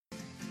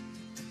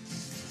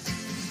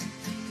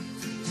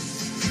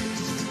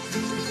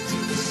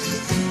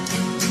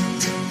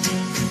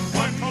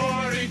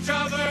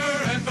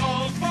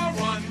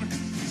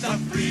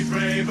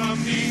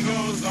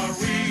amigos are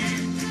we,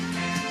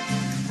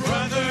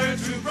 brother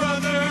to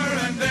brother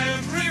and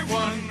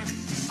everyone,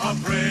 a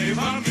brave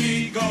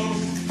amigo.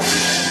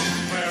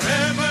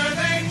 Wherever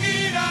they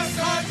need us,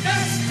 our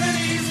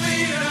destinies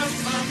lead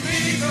us,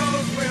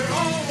 amigos, we're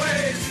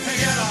always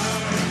together.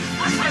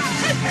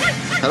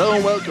 Hello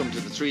and welcome to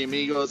the Three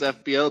Amigos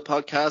FPL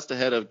podcast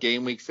ahead of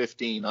Game Week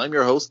 15. I'm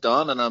your host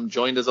Don, and I'm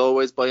joined as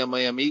always by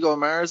my amigo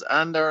Mars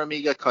and our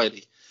amiga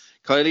Kylie.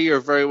 Kylie, you're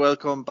very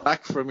welcome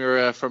back from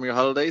your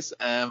holidays.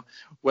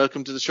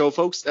 Welcome to the show,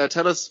 folks.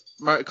 Tell us,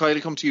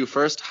 Kylie, come to you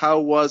first. How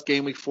was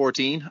Game Week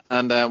 14,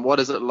 and what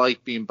is it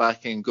like being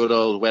back in good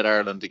old wet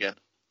Ireland again?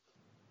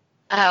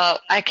 Oh,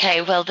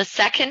 okay. Well, the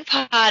second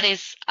part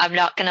is, I'm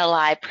not going to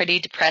lie, pretty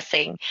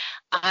depressing.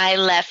 I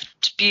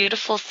left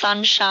beautiful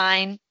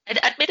sunshine.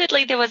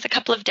 Admittedly, there was a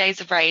couple of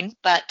days of rain,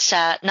 but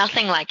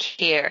nothing like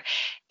here.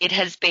 It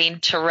has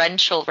been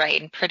torrential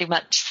rain pretty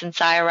much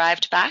since I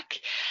arrived back.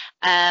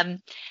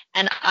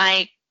 And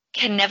I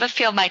can never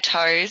feel my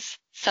toes.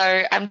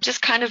 So I'm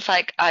just kind of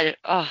like,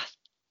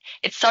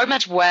 it's so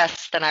much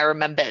worse than I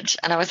remembered.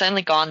 And I was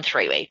only gone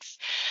 3 weeks.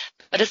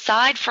 But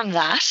aside from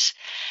that,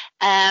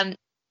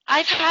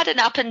 I've had an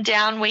up and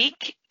down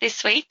week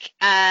this week.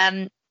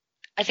 I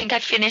think I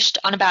finished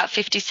on about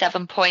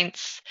 57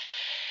 points,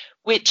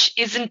 which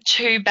isn't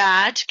too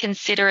bad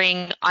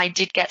considering I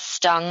did get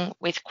stung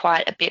with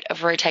quite a bit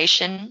of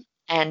rotation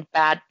and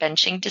bad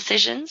benching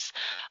decisions.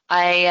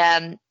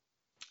 I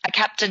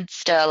captained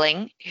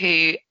Sterling,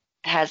 who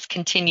has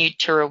continued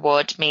to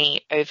reward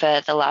me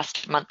over the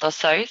last month or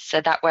so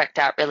that worked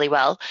out really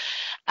well.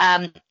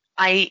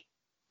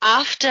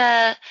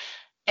 After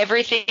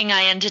everything,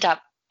 I ended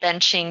up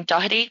benching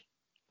Doherty,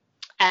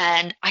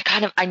 and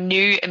I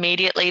knew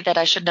immediately that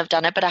I shouldn't have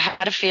done it, but I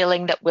had a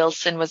feeling that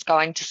Wilson was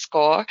going to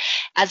score.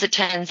 As it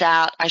turns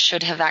out, I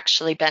should have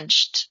actually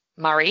benched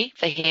Murray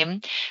for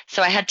him.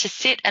 So I had to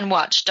sit and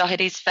watch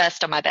Doherty's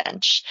first on my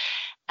bench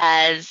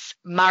as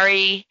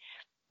Murray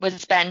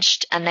was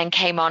benched and then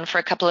came on for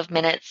a couple of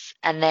minutes,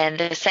 and then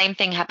the same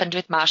thing happened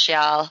with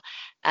Martial.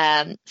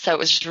 So it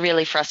was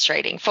really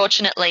frustrating.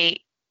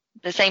 Fortunately,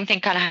 the same thing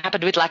kind of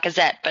happened with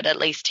Lacazette, but at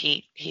least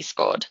he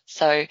scored.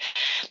 So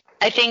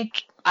I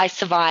think I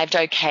survived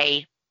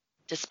okay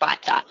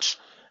despite that.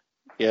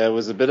 Yeah, it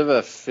was a bit of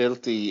a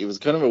filthy. It was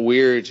kind of a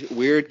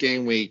weird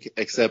game week,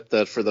 except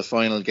that for the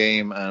final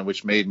game,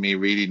 which made me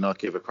really not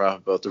give a crap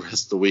about the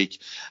rest of the week.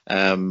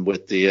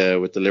 With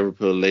the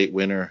Liverpool late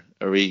winner,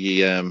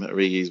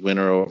 Origi's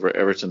winner over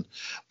Everton.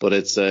 But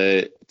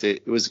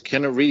it was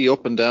kind of really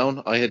up and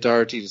down. I had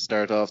Doherty to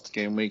start off the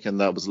game week,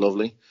 and that was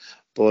lovely.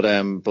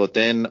 But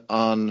then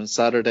on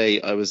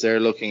Saturday, I was there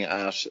looking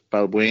at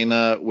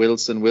Balbuena,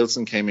 Wilson.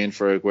 Wilson came in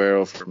for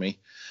Aguero for me,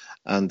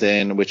 and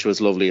then, which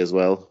was lovely as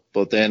well.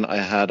 But then I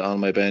had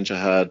on my bench, I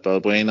had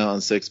Balbuena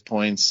on 6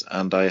 points,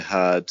 and I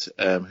had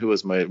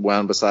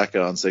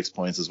Wan-Bissaka on 6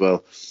 points as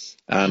well.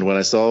 And when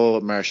I saw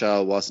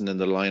Martial wasn't in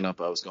the lineup,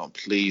 I was going,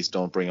 please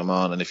don't bring him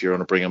on. And if you're going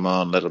to bring him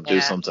on, let him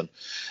do something.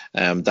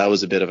 That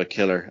was a bit of a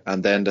killer.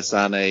 And then the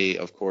Sané,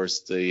 of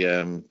course,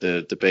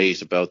 the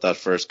debate about that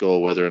first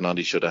goal, whether or not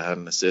he should have had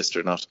an assist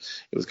or not.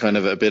 It was kind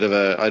of a bit of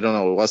I don't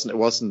know. It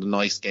wasn't a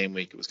nice game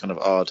week. It was kind of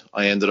odd.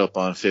 I ended up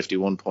on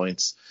 51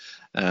 points.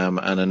 And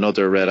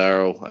another red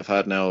arrow. I've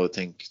had now, I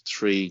think,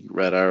 3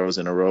 red arrows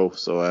in a row.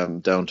 So I'm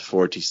down to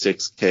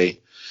 46k.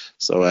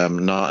 So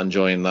I'm not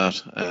enjoying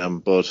that.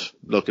 But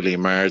luckily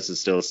Mars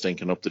is still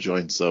stinking up the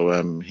joint.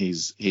 So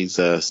he's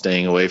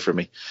staying away from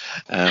me.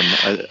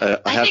 I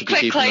have to be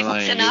keeping an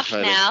eye on you,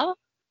 Tyler.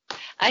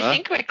 I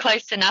think we're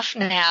close enough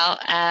now.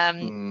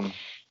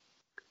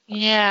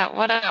 Yeah,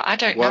 I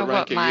don't know what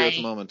rank are you at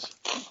the moment?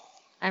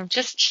 I'm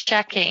just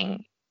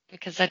checking,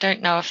 because I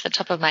don't know off the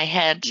top of my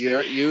head.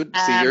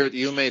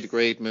 You made a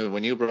great move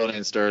when you brought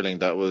in Sterling.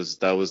 That was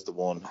the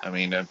one. I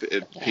mean,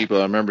 people.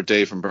 I remember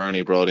Dave from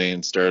Burnley brought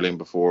in Sterling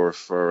before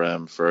for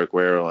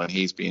Aguero, and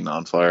he's been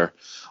on fire.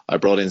 I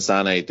brought in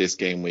Sané this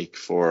game week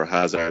for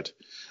Hazard,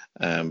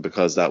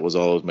 because that was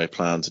always my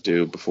plan to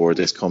do before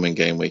this coming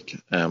game week.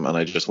 And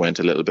I just went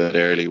a little bit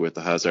early with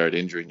the Hazard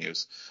injury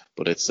news.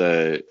 But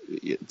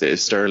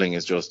Sterling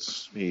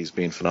is he's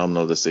been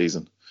phenomenal this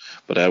season.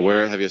 But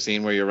where have you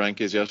seen where your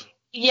rank is yet?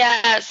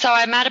 Yeah, so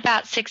I'm at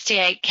about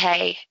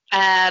 68k,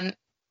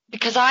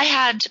 because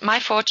my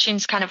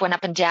fortunes kind of went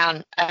up and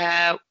down.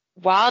 A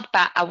while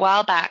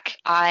back,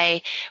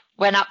 I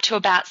went up to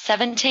about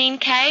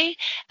 17k,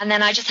 and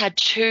then I just had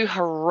 2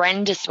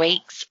 horrendous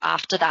weeks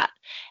after that,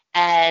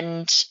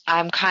 and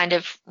I'm kind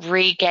of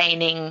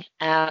regaining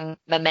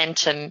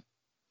momentum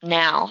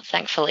now,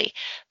 thankfully.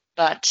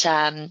 But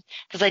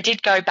because I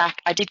did go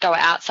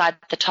outside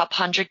the top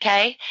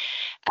 100k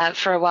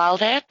for a while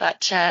there,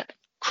 but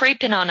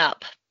creeping on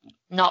up,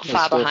 not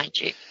far behind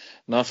you.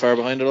 Not far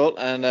behind at all.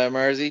 And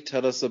Marzi,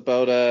 tell us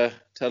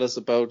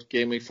about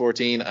Game Week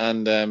 14,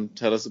 and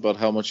tell us about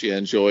how much you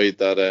enjoyed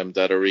that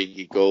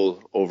Origi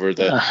goal over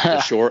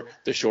the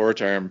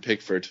short arm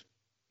Pickford.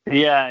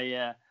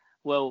 Yeah.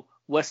 Well,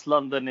 West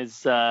London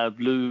is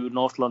blue,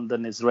 North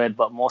London is red,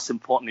 but most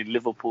importantly,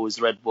 Liverpool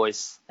is red,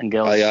 boys and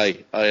girls.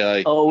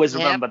 Aye. Always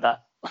remember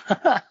that.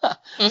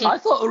 I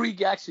thought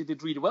Origi actually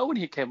did really well when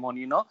he came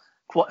on.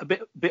 Quite a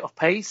bit of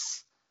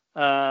pace.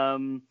 I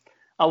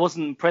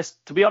wasn't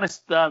impressed, to be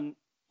honest. I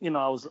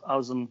was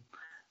on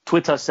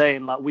Twitter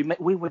saying like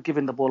we were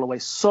giving the ball away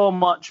so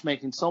much,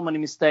 making so many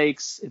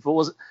mistakes. If it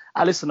was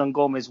Alisson and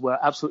Gomez were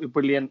absolutely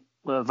brilliant,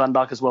 Van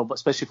Dijk as well, but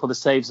especially for the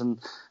saves and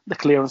the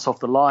clearance off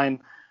the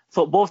line.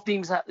 Thought both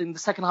teams in the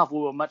second half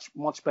were much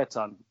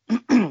better.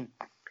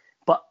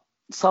 But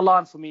Salah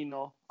and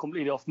Firmino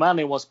completely off.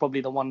 Mane was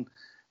probably the one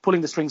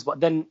pulling the strings, but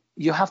then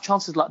you have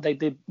chances like they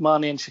did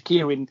Mane and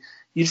Shaqiri, and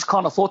you just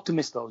can't afford to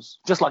miss those.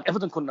 Just like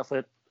Everton couldn't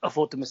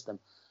afford to miss them.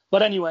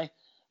 But anyway,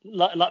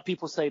 like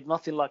people say,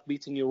 nothing like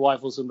beating your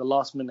rivals in the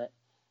last minute.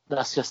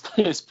 That's just,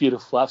 it's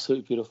beautiful,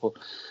 absolutely beautiful.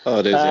 Oh,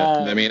 it is, yeah.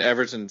 I mean,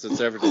 Everton's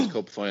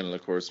Cup final,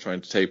 of course,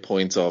 trying to take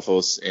points off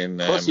us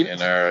in our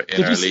league.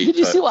 Did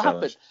you see what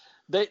happened?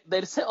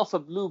 They set off a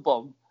blue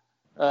bomb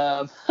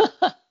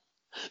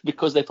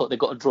because they thought they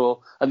got a draw,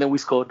 and then we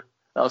scored.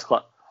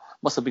 That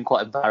must have been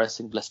quite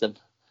embarrassing, bless them.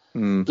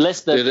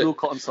 Bless their blue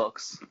cotton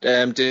socks.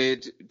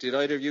 Did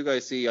either of you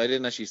guys see? I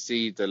didn't actually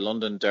see the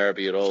London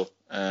derby at all.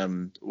 I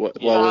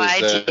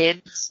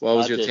did. What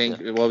was your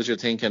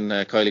thinking,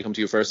 Kylie? Come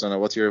to you first on it.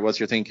 What's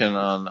your thinking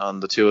on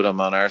the two of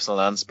them, on Arsenal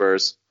and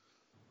Spurs?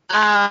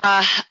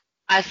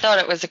 I thought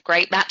it was a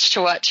great match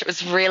to watch. It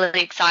was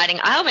really exciting.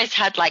 I almost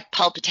had like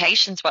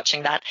palpitations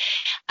watching that.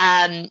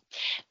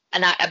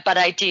 But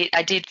I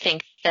did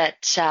think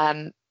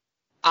that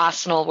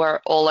Arsenal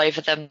were all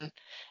over them.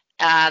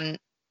 I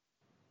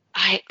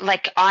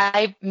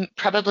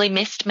probably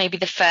missed maybe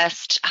the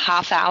first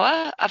half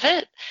hour of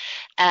it.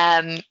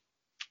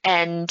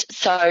 And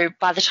so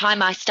by the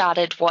time I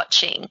started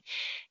watching,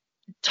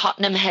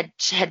 Tottenham had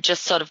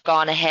just sort of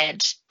gone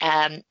ahead.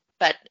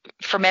 But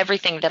from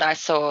everything that I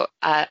saw,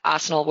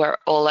 Arsenal were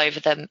all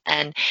over them,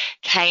 and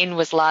Kane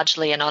was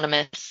largely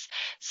anonymous.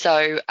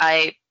 So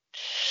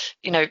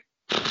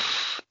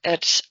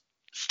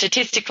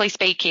statistically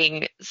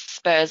speaking,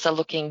 Spurs are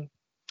looking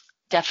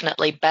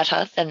definitely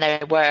better than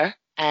they were,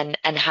 and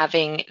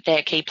having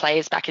their key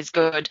players back is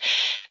good.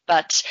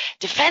 But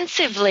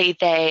defensively,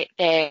 they're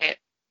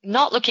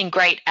not looking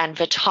great, and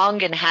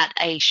Vertonghen had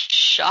a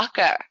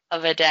shocker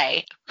of a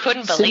day.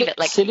 Couldn't believe it.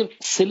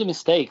 Silly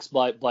mistakes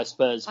by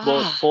Spurs,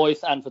 both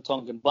Boyth and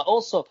Vertonghen. But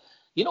also,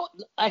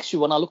 actually,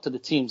 when I looked at the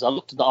teams, I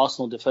looked at the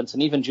Arsenal defence,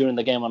 and even during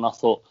the game, and I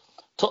thought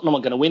Tottenham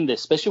are going to win this,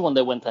 especially when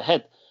they went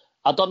ahead.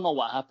 I don't know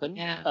what happened.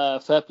 Yeah.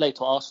 Fair play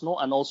to Arsenal,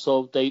 and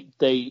also they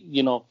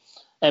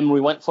Emery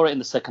went for it in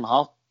the second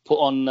half, put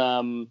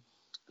on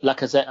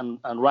Lacazette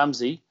and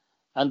Ramsey,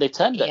 and they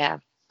turned it. Yeah.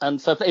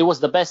 And fair play. It was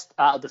the best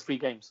out of the 3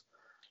 games.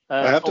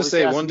 I have to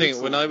say one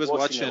thing. When I was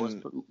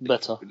watching,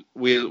 better.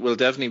 We'll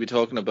definitely be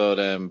talking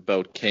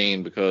about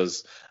Kane,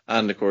 because,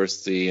 and of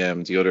course the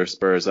other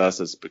Spurs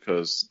assets,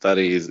 because that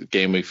is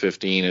game week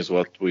 15 is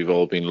what we've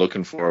all been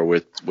looking for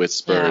with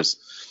Spurs.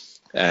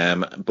 Yeah.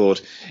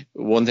 But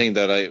one thing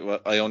that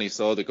I only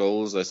saw the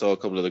goals. I saw a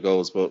couple of the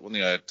goals, but one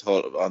thing I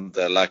thought on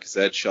the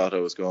Lacazette shot, I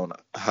was going,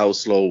 how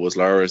slow was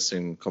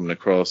Lauritsen coming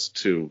across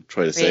to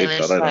try to save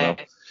that? I don't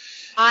know.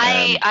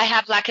 I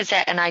have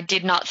Lacazette, and I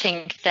did not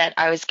think that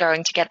I was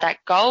going to get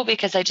that goal,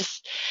 because I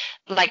just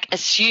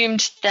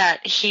assumed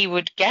that he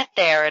would get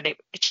there, and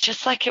it's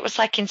just it was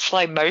in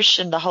slow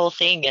motion, the whole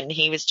thing, and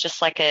he was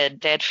just like a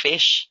dead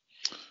fish.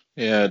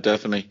 Yeah,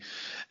 definitely.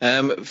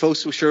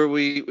 Folks, sure,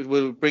 we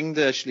will bring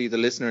the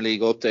Listener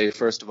League update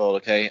first of all,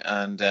 okay?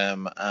 And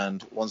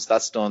once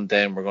that's done,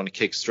 then we're going to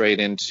kick straight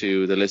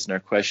into the listener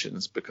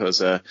questions, because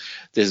this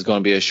is going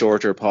to be a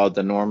shorter pod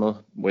than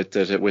normal, with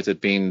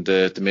it being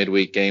the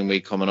midweek game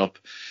week coming up,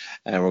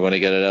 and we're going to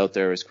get it out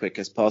there as quick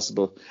as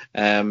possible.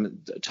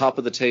 Top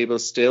of the table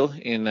still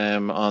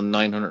on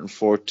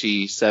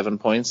 947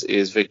 points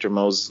is Victor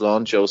Moses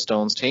Lawn, Joe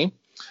Stone's team.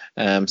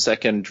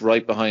 Second,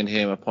 right behind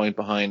him, a point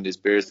behind, is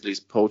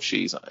Beardsley's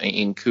Poachies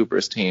in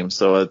Cooper's team.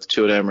 So the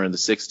two of them are in the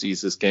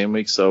 60s this game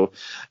week. So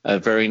a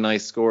very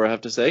nice score, I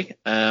have to say.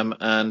 And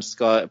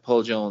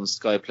Paul Jones,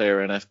 Sky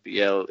Player in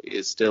FPL,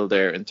 is still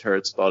there in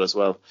third spot as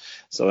well.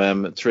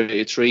 So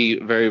three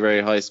very,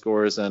 very high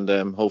scores, and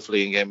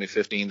hopefully in game week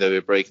 15 they'll be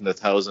breaking the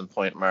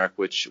 1,000-point mark,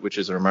 which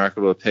is a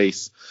remarkable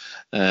pace.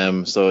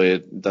 So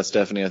that's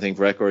definitely, I think,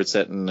 record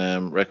setting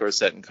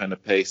kind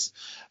of pace.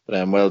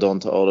 But well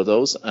done to all of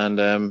those, and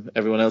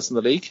everyone else in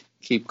the league.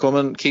 Keep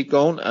going,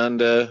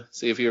 and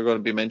see if you're going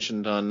to be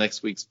mentioned on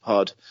next week's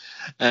pod.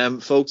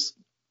 Folks,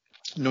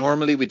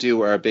 normally we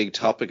do our big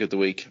topic of the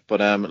week, but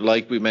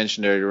like we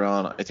mentioned earlier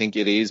on, I think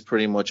it is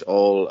pretty much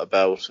all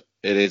about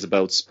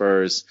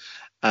Spurs.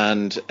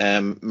 And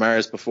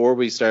Mars, before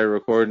we started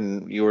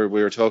recording, we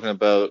were talking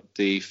about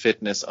the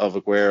fitness of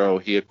Aguero.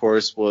 He, of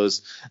course,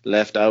 was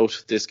left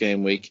out this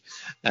game week,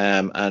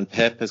 and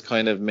Pep has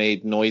kind of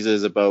made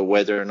noises about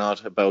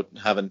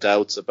having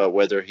doubts about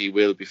whether he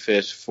will be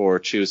fit for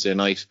Tuesday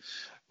night.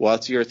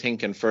 What's your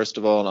thinking, first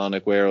of all, on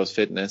Aguero's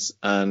fitness?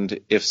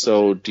 And if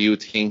so, do you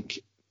think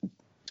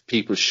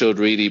people should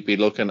really be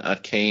looking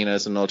at Kane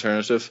as an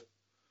alternative?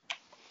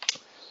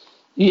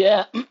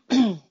 Yeah.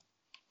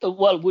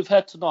 Well, we've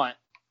heard tonight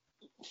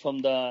from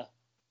the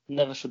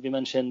never should be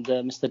mentioned,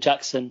 Mr.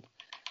 Jackson,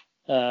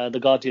 the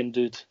Guardian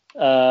dude,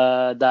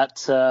 that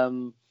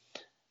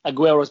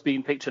Aguero's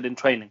being pictured in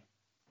training.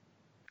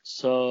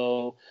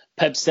 So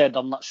Pep said,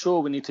 I'm not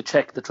sure, we need to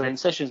check the training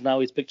sessions. Now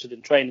he's pictured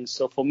in training.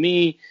 So for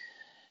me,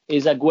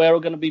 is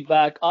Aguero going to be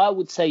back? I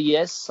would say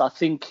yes. I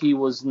think he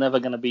was never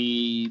going to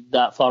be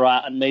that far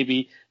out, and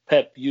maybe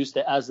Pep used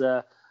it as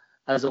a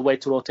way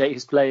to rotate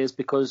his players,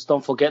 because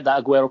don't forget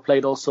that Aguero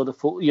played also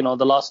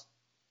the last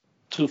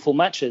 2 full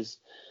matches.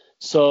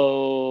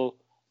 So,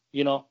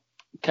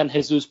 can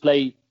Jesus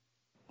play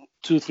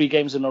 2-3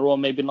 games in a row?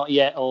 Maybe not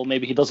yet, or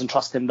maybe he doesn't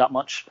trust him that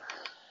much.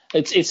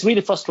 It's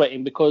really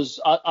frustrating, because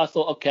I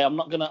thought, okay, I'm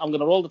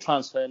gonna roll the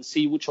transfer and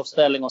see which of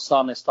Sterling or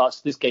Sane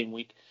starts this game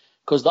week,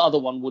 because the other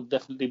one would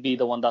definitely be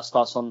the one that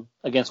starts on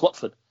against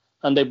Watford,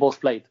 and they both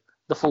played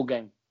the full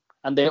game,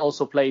 and they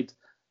also played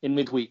in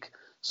midweek.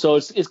 So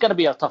it's going to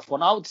be a tough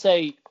one. I would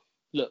say,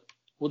 look,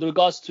 with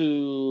regards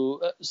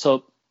to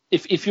so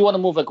if you want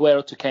to move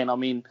Aguero to Kane, I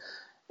mean,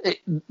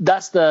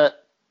 that's the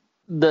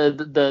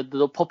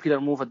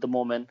popular move at the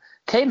moment.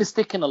 Kane is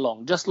sticking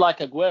along, just like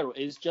Aguero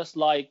is, just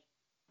like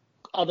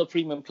other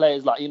premium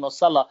players like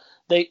Salah.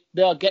 They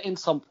are getting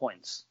some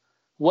points,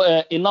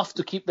 enough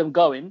to keep them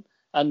going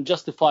and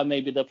justify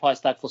maybe the price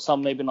tag for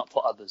some, maybe not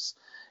for others.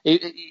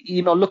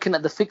 Looking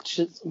at the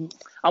fixtures,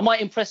 am I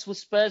impressed with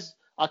Spurs?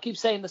 I keep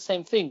saying the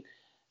same thing.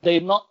 They're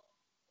not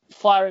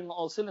firing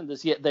all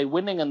cylinders yet. They're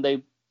winning, and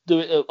they do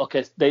it.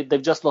 Okay,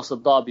 they've just lost a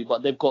derby,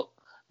 but they've got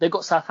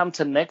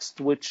Southampton next,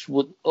 which,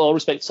 with all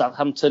respect to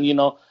Southampton,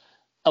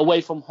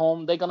 away from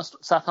home,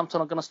 Southampton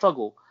are gonna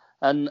struggle.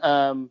 And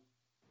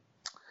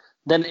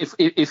then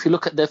if you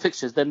look at their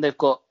fixtures, then they've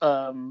got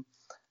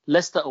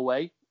Leicester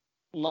away,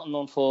 not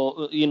known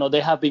for, they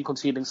have been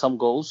conceding some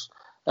goals.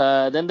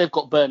 Then they've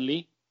got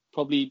Burnley,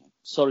 probably,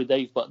 sorry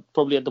Dave, but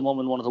probably at the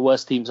moment one of the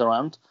worst teams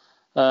around.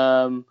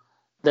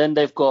 Then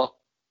they've got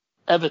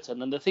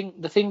Everton, and the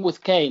thing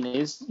with Kane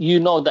is,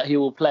 that he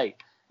will play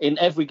in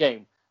every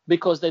game,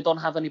 because they don't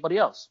have anybody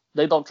else.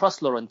 They don't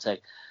trust Llorente.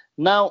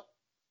 Now,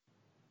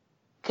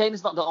 Kane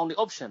is not the only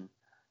option.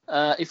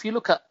 If you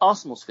look at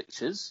Arsenal's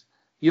fixtures,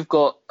 you've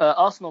got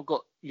Arsenal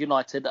got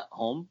United at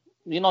home.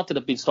 United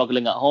have been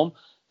struggling at home.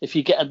 If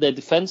you get at their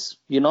defence,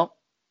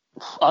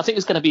 I think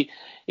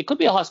it could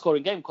be a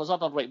high-scoring game, because I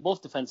don't rate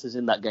both defences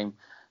in that game.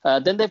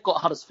 Then they've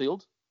got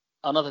Huddersfield,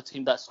 another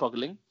team that's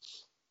struggling.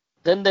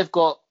 Then they've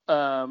got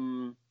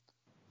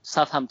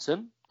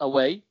Southampton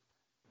away,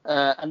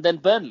 and then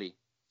Burnley.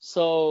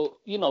 So,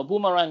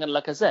 Boomerang and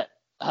Lacazette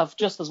have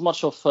just as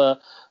much of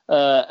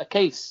a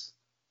case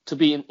to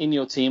be in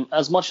your team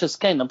as much as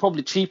Kane, and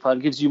probably cheaper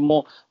and gives you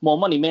more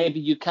money.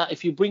 Maybe you can,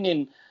 if you bring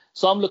in.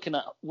 So I'm looking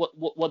at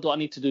what do I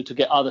need to do to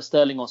get either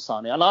Sterling or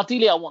Sane, and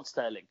ideally I want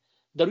Sterling.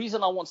 The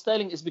reason I want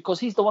Sterling is because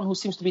he's the one who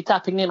seems to be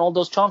tapping in all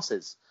those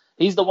chances.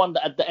 He's the one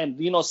that at the end,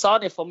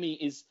 Sane for me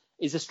is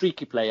a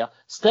streaky player.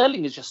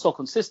 Sterling is just so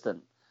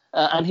consistent.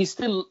 And he's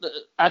still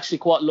actually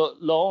quite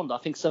low owned. I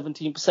think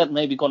 17%,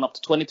 maybe gone up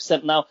to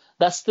 20% now.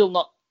 That's still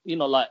not,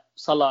 like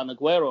Salah and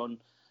Aguero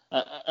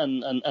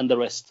and the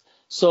rest.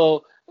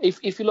 So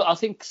if you look, I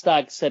think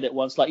Stag said it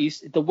once, like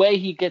the way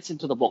he gets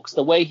into the box,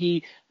 the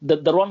way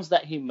the runs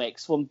that he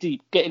makes from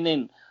deep, getting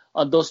in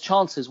on those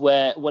chances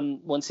where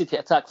when City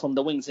attack from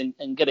the wings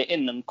and get it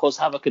in and cause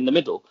havoc in the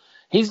middle,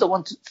 he's the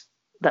one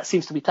that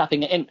seems to be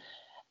tapping it in.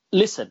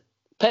 Listen,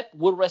 Pep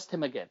will rest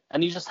him again,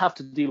 and you just have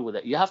to deal with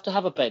it. You have to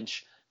have a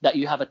bench that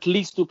you have at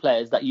least 2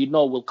 players that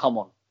will come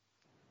on,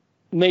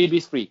 maybe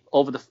 3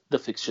 over the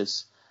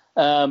fixtures,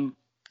 and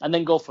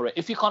then go for it.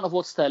 If you can't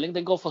afford Sterling,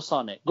 then go for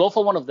Sane. Go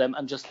for one of them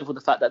and just live with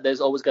the fact that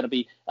there's always going to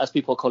be, as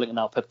people are calling it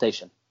now,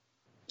 Peptation.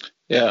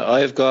 Yeah,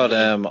 I've got.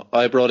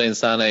 I brought in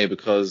Sané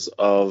because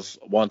of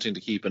wanting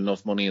to keep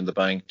enough money in the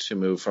bank to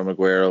move from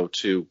Aguero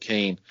to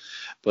Kane,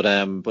 but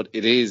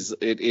it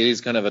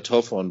is kind of a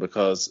tough one,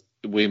 because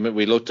we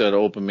looked at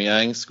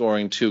Aubameyang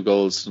scoring 2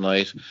 goals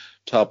tonight,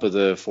 top of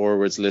the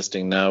forwards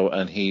listing now,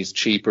 and he's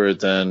cheaper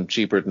than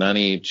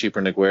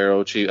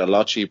Aguero, a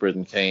lot cheaper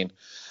than Kane.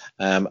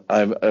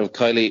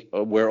 Kylie,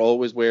 we're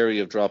always wary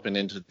of dropping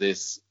into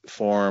this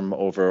form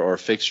over or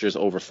fixtures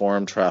over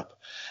form trap.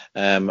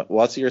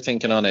 What's your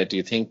thinking on it? Do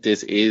you think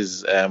this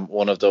is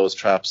one of those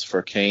traps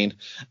for Kane?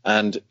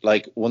 And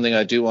like, one thing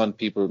I do want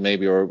people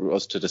maybe or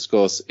us to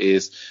discuss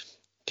is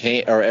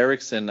Kane or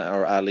Eriksen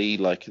or Ali,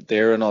 like,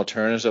 they're an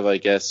alternative, I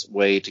guess,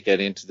 way to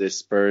get into this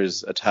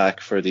Spurs attack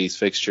for these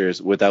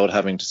fixtures without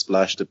having to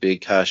splash the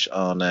big cash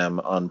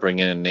on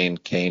bringing in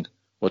Kane.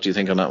 What do you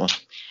think on that one?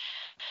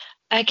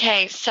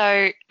 Okay,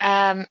 so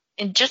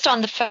just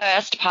on the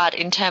first part,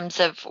 in terms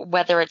of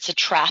whether it's a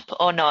trap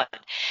or not,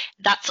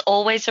 that's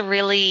always a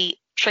really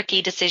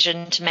tricky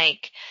decision to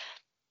make.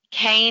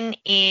 Kane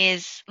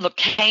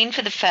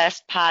for the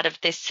first part of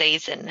this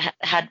season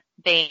had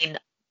been,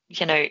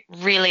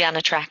 really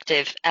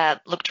unattractive,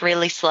 looked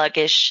really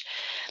sluggish.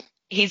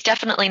 He's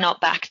definitely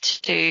not back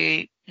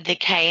to the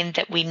Kane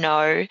that we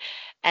know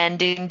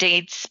And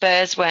indeed,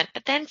 Spurs weren't.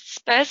 But then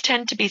Spurs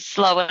tend to be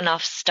slow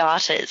enough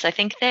starters. I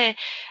think they're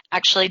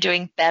actually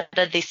doing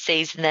better this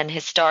season than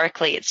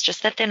historically. It's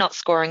just that they're not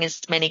scoring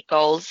as many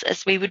goals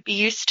as we would be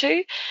used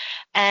to.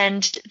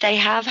 And they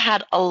have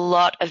had a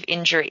lot of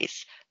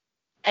injuries.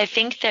 I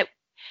think that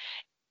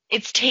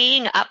it's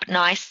teeing up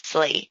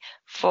nicely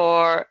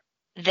for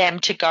them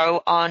to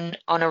go on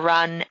a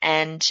run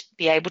and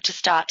be able to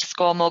start to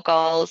score more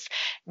goals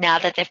now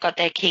that they've got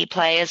their key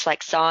players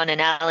like Son and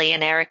Ali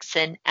and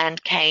Eriksen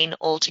and Kane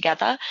all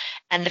together.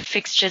 And the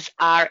fixtures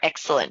are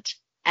excellent.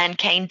 And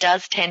Kane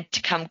does tend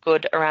to come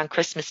good around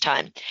Christmas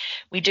time.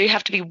 We do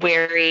have to be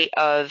wary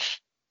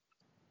of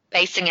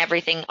basing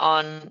everything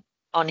on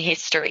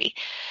history.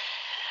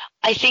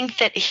 I think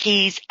that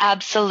he's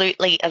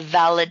absolutely a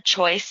valid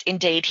choice.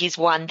 Indeed, he's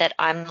one that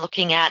I'm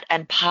looking at,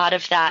 and part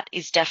of that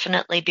is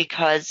definitely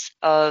because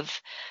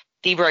of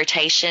the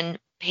rotation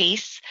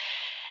piece.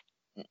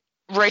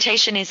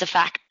 Rotation is a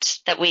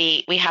fact that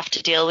we have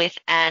to deal with.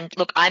 And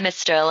look, I'm a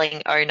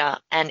Sterling owner,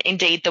 and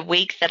indeed the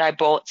week that I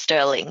bought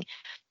Sterling,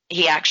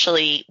 he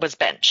actually was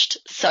benched.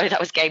 So that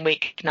was game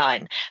week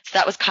 9. So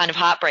that was kind of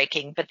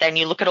heartbreaking. But then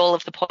you look at all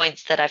of the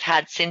points that I've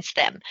had since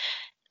then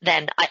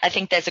I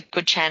think there's a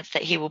good chance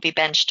that he will be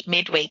benched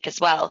midweek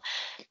as well.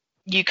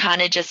 You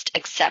kind of just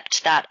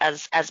accept that,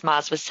 as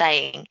Mars was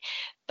saying.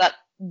 But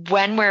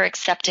when we're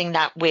accepting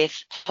that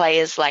with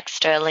players like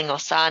Sterling or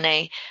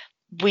Sane,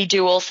 we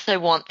do also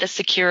want the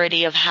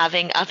security of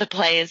having other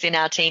players in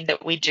our team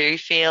that we do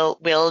feel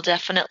will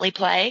definitely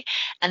play.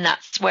 And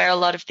that's where a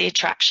lot of the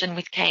attraction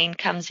with Kane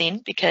comes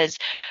in, because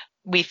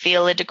we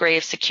feel a degree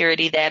of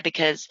security there,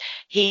 because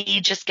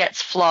he just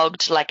gets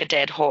flogged like a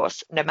dead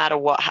horse no matter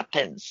what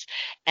happens,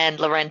 and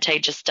Llorente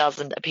just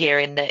doesn't appear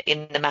in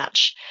the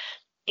match.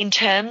 In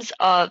terms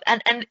of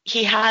and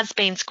he has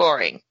been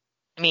scoring.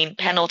 I mean,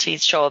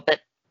 penalties, sure,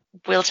 but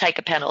we'll take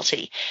a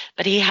penalty.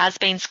 But he has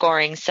been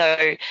scoring,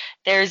 so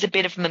there is a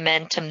bit of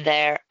momentum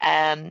there.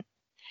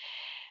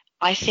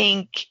 I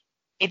think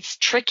it's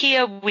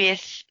trickier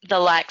with the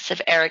likes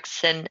of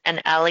Eriksen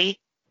and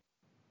Ali.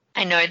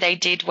 I know they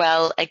did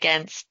well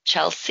against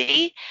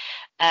Chelsea,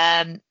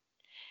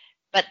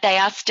 but they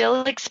are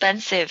still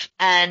expensive.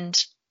 And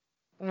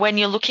when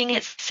you're looking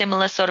at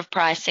similar sort of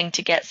pricing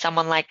to get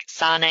someone like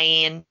Sane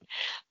in,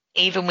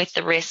 even with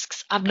the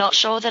risks, I'm not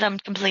sure that I'm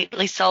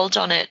completely sold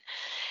on it.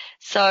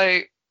 So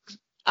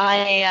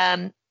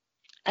I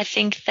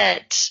think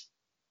that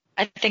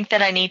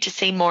I need to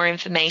see more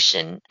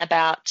information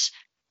about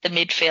the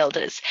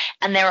midfielders,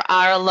 and there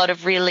are a lot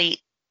of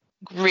really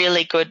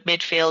good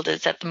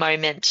midfielders at the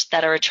moment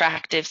that are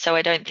attractive. So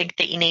I don't think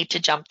that you need to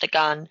jump the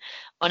gun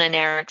on an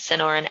Eriksen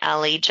or an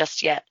Ali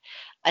just yet.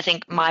 I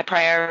think my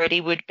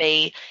priority would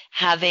be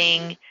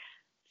having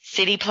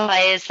City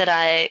players that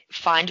I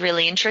find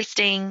really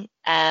interesting.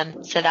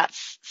 So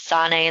that's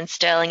Sane and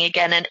Sterling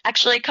again. And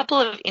actually a couple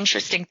of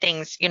interesting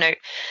things,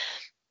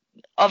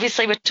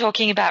 obviously we're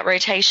talking about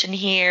rotation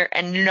here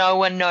and no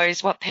one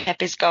knows what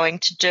Pep is going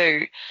to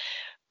do.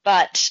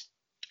 But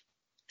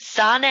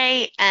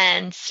Sane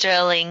and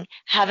Sterling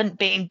haven't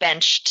been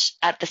benched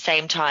at the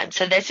same time.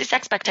 So there's this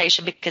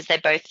expectation because they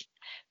both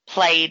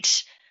played,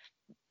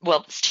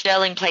 well,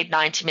 Sterling played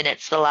 90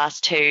 minutes the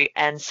last two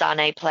and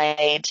Sane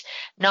played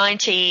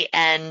 90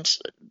 and,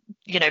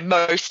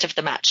 most of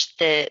the match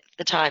the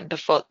time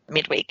before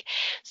midweek.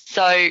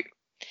 So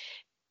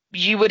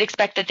you would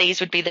expect that these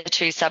would be the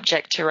two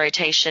subject to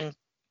rotation.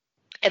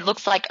 It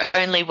looks like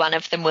only one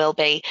of them will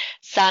be.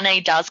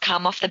 Sane does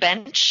come off the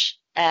bench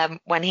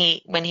when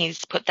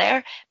he's put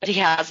there, but he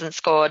hasn't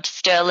scored.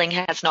 Sterling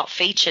has not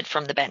featured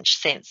from the bench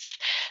since.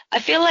 I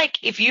feel like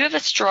if you have a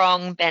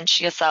strong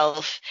bench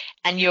yourself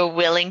and you're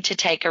willing to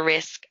take a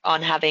risk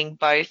on having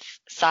both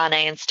Sane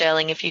and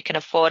Sterling, if you can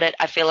afford it,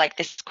 I feel like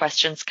this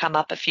question's come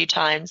up a few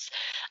times.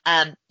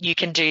 You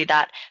can do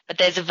that, but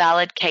there's a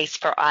valid case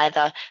for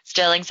either.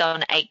 Sterling's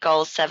on 8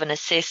 goals, 7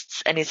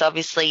 assists, and is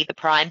obviously the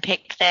prime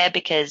pick there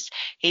because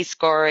he's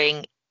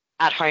scoring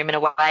at home and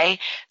away.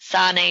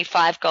 Sane,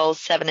 5 goals,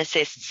 7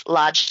 assists,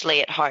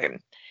 largely at home.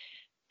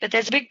 But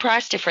there's a big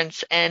price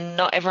difference and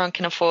not everyone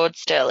can afford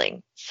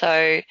Sterling.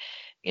 So,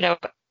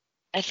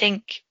 I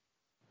think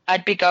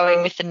I'd be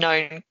going with the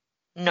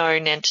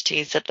known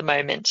entities at the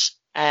moment.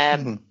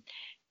 Yeah.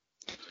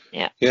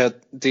 Yeah.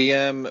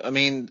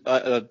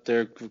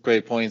 They're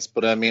great points,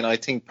 but I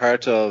think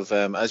part of,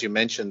 as you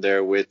mentioned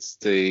there with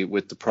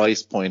the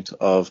price point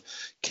of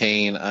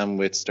Kane and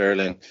with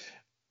Sterling,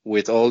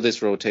 with all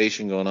this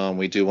rotation going on,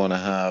 we do want to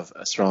have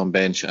a strong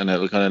bench, and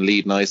it'll kind of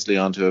lead nicely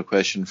onto a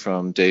question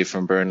from Dave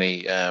from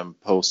Burnley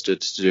posted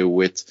to do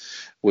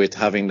with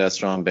having that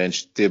strong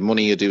bench. The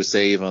money you do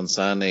save on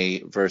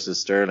Sane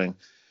versus Sterling.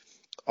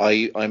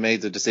 I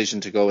made the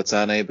decision to go with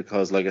Sane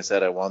because, like I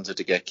said, I wanted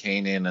to get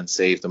Kane in and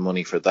save the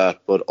money for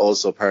that. But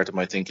also part of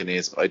my thinking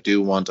is I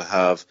do want to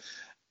have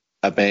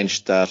a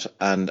bench that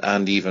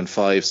and even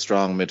 5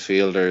 strong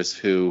midfielders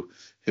who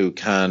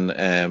can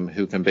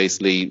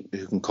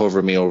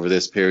cover me over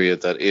this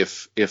period, that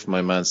if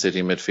my Man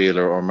City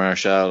midfielder or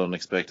Martial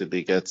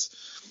unexpectedly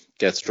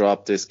gets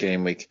dropped this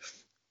game week,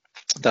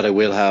 that I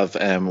will have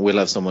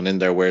someone in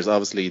there. Whereas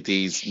obviously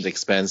the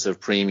expensive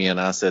premium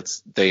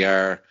assets, they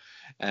are,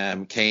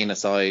 Kane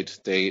aside,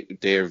 they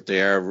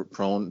are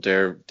prone,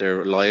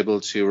 they're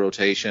liable to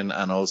rotation,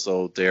 and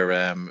also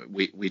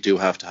we do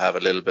have to have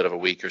a little bit of a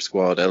weaker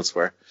squad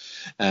elsewhere.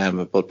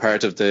 But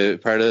part of I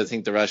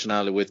think the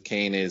rationale with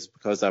Kane is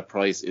because that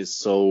price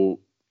is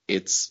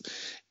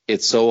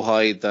it's so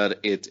high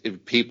that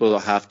people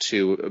have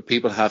to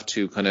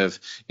kind of,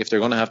 if they're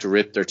going to have to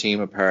rip their team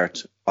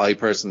apart, I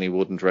personally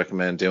wouldn't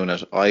recommend doing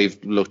it.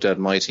 I've looked at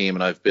my team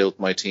and I've built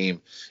my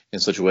team in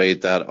such a way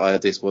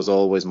that this was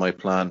always my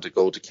plan, to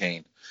go to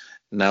Kane.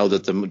 Now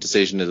that the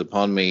decision is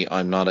upon me,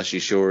 I'm not actually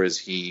sure if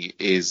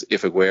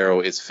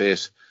Aguero is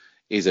fit,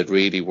 is it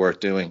really worth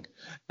doing?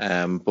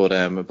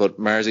 But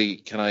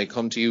Marzi, can I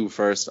come to you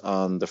first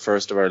on the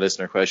first of our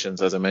listener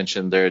questions? As I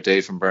mentioned there,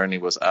 Dave from Burnley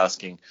was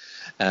asking.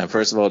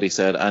 First of all, he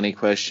said, any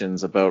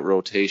questions about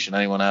rotation?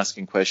 Anyone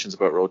asking questions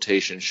about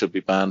rotation should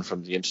be banned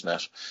from the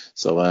internet.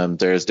 So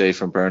there's Dave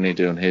from Burnley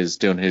doing his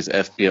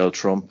FPL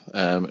Trump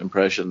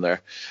impression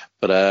there.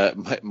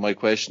 But my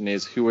question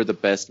is, who are the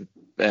best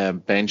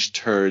bench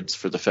thirds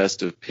for the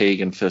festive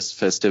pagan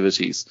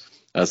festivities?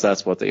 As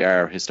that's what they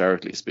are,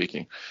 historically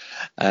speaking.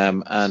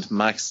 And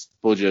max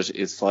budget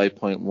is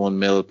 5.1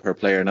 mil per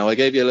player. Now, I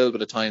gave you a little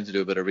bit of time to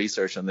do a bit of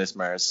research on this,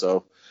 Mars,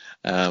 so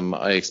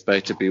I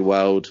expect to be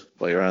wowed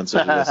by your answer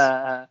to this.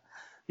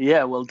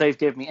 Yeah, well, Dave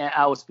gave me 8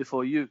 hours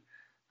before you.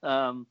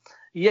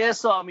 Yeah,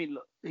 so, I mean,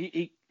 look,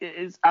 he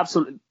is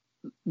absolutely...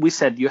 We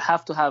said you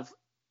have to have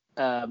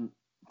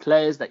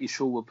players that you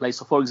sure will play.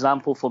 So, for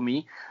example, for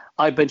me,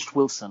 I benched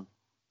Wilson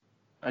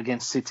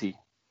against City.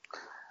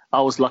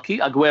 I was lucky.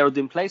 Aguero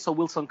didn't play, so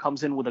Wilson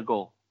comes in with a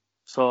goal.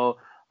 So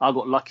I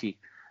got lucky.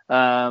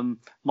 My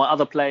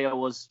other player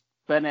was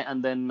Bennett,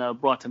 and then a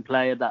Brighton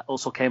player that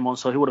also came on,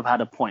 so he would have had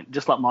a point,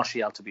 just like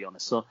Martial, to be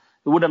honest. So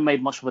it wouldn't have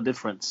made much of a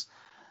difference.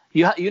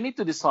 You need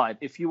to decide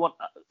if you want.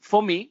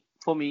 For me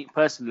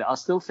personally, I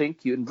still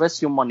think you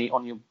invest your money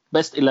on your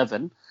best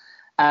 11,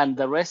 and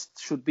the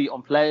rest should be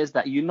on players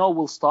that you know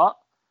will start,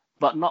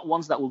 but not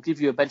ones that will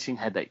give you a benching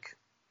headache.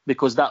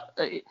 Because that,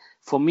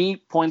 for me,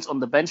 points on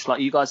the bench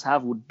like you guys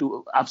have would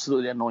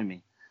absolutely annoy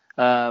me.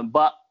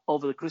 But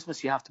over the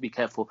Christmas, you have to be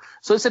careful.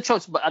 So it's a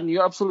choice. And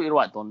you're absolutely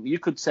right, Don. You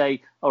could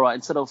say, all right,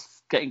 instead of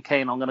getting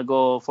Kane, I'm going to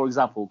go, for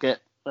example,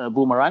 get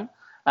Boomerang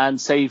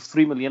and save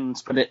 3 million and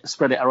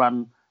spread it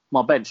around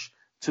my bench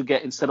to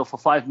get, instead of a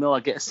 5 mil, I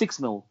get a 6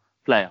 mil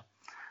player.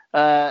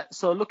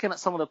 So looking at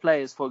some of the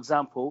players, for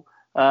example,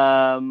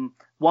 one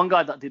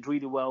guy that did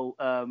really well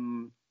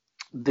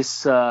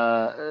this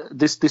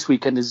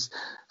weekend is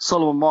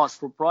Solomon March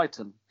for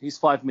Brighton. He's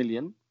 5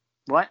 million,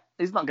 right?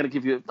 He's not going to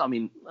give you. I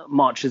mean,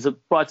 March is a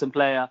Brighton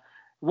player.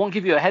 Won't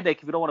give you a headache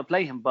if you don't want to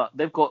play him. But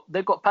they've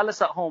got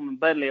Palace at home and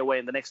Burnley away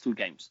in the next 2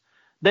 games.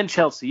 Then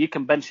Chelsea, you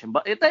can bench him.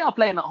 But if they are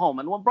playing at home,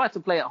 and when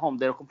Brighton play at home,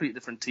 they're a completely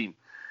different team.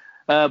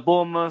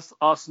 Bournemouth,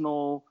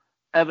 Arsenal,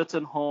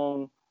 Everton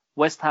home,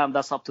 West Ham.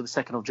 That's up to the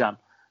 2nd of Jan.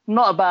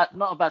 Not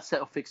a bad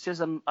set of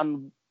fixtures.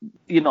 And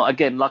you know,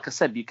 again, like I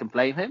said, you can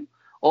play him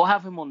or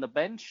have him on the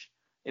bench.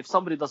 If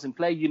somebody doesn't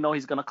play, you know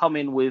he's going to come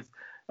in with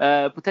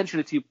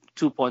potentially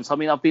 2 points. I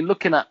mean, I've been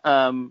looking at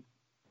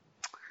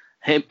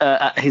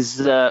his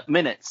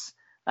minutes,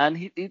 and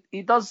he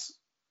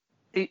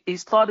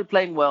started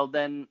playing well.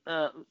 Then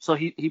so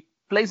he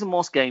plays in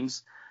most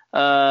games,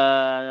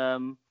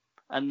 and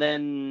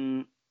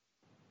then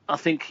I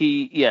think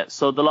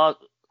So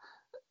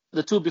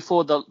the 2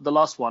 before the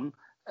last one,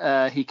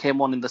 he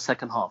came on in the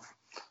second half,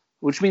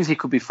 which means he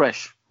could be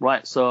fresh,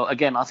 right? So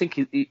again, I think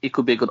it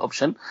could be a good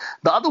option.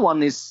 The other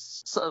one is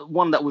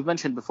one that we've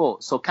mentioned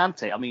before. So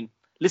Kante, I mean,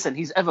 listen,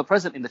 he's ever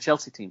present in the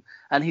Chelsea team,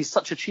 and he's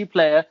such a cheap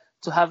player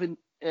to have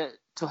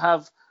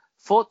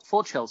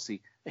for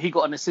Chelsea. He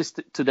got an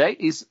assist today.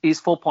 He's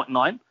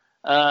 4.9,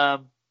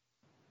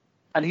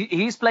 and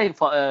he's playing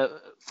for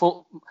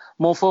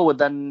more forward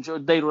than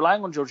they're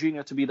relying on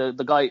Jorginho to be the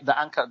guy, the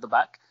anchor at the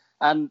back,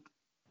 and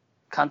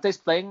Kante's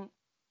playing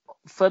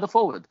further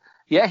forward.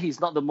 Yeah, he's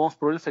not the most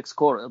prolific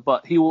scorer,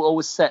 but he will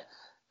always set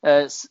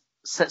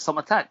some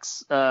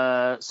attacks.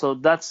 So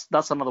that's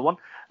another one.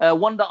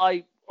 One that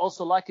I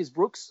also like is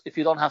Brooks. If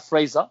you don't have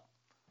Fraser,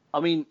 I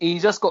mean, he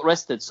just got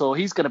rested, so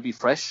he's going to be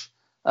fresh.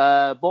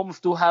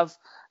 Bournemouth do have.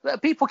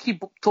 People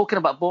keep talking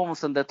about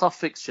Bournemouth and their tough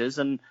fixtures,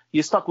 and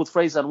you're stuck with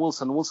Fraser and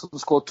Wilson. Wilson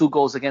scored 2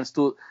 goals against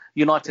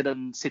United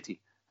and City.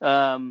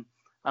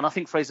 And I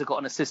think Fraser got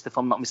an assist, if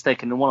I'm not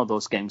mistaken, in one of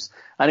those games.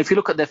 And if you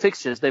look at their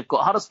fixtures, they've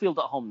got Huddersfield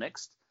at home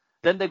next.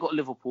 Then they got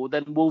Liverpool,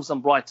 then Wolves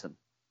and Brighton.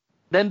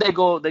 Then they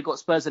got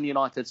Spurs and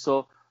United.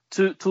 So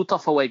two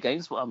tough away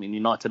games. Well, I mean,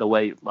 United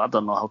away, I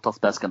don't know how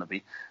tough that's going to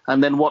be.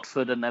 And then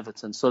Watford and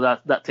Everton. So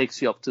that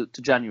takes you up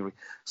to January.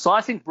 So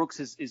I think Brooks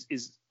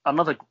is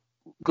another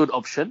good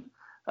option.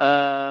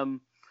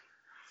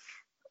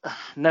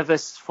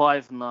 Neves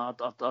 5, no,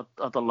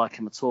 I don't like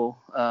him at all.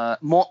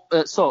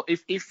 So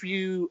if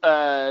you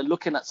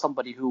looking at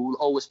somebody who will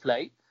always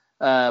play,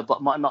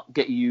 but might not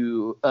get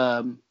you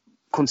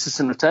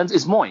consistent returns,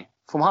 is Moy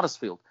from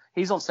Huddersfield.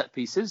 He's on set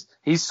pieces.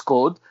 He's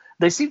scored.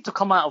 they seem to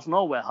come out of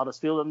nowhere,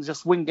 Huddersfield, and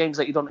just win games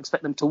that you don't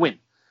expect them to win.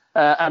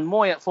 And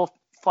Moy at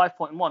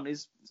 5.1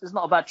 is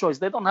not a bad choice.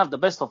 They don't have the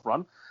best of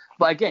run,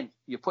 but again,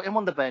 you put him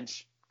on the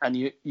bench, and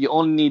you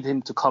only need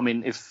him to come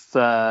in if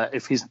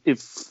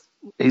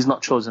he's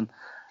not chosen,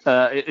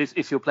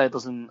 if your player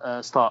doesn't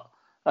start.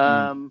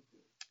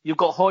 You've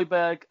got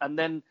Højbjerg, and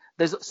then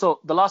the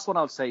last one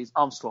I would say is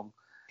Armstrong.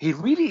 He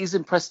really has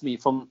impressed me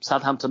from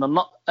Southampton,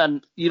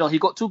 and he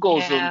got 2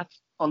 goals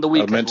on the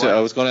weekend. I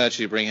was going to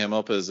actually bring him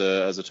up as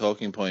a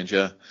talking point.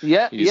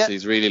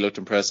 He's really looked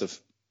impressive.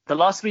 The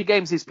last 3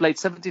 games he's played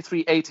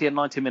 73, 80, and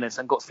 90 minutes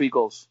and got 3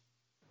 goals.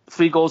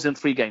 3 goals in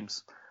 3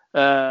 games.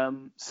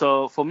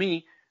 So for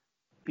me,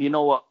 you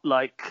know what?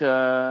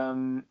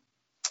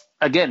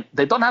 Again,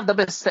 they don't have the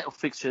best set of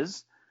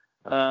fixtures.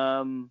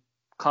 Kind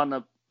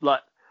of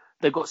like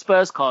they've got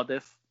Spurs,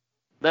 Cardiff,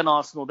 then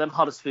Arsenal, then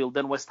Huddersfield,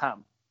 then West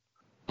Ham.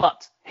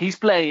 But he's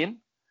playing.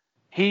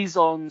 He's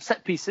on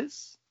set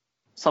pieces.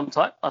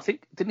 Sometime, I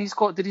think. Did he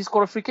score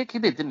a free kick? He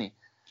did, didn't he?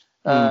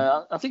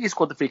 I think he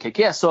scored the free kick.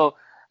 Yeah. So,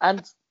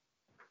 and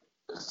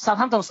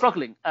Southampton's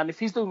struggling, and if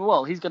he's doing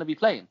well, he's going to be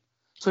playing.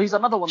 So he's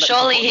another one.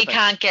 Surely he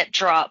can't get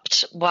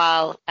dropped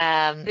while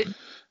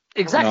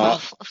exactly. No,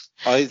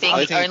 I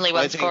think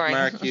scoring.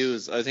 I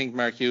think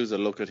Mark Hughes will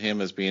look at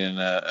him as being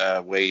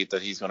a way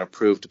that he's going to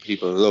prove to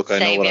people, look, I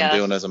know what I'm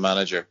doing as a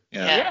manager.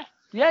 Yeah.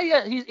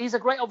 He's a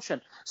great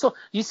option. So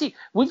you see,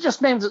 we've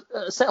just named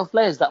a set of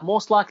players that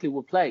most likely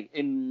will play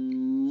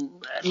in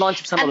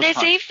 90% of the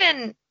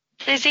time.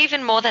 There's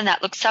even more than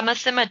that. Look, some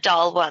of them are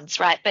dull ones,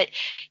 right? But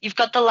you've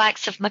got the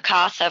likes of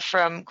MacArthur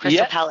from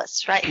Crystal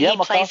Palace, right? He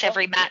plays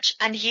every match,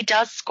 and he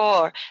does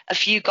score a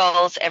few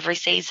goals every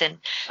season.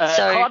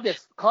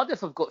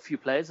 Cardiff have got a few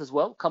players as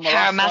well.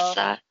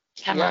 Camarasa,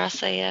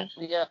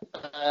 yeah.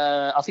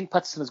 I think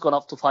Patterson has gone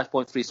up to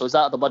 5.3, so he's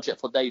out of the budget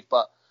for Dave,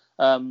 but.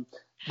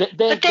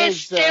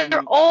 There's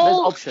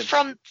all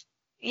from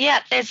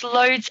there's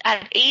loads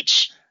at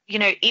each,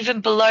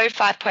 even below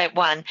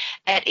 5.1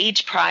 at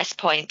each price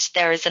point.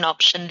 There is an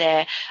option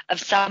there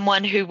of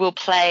someone who will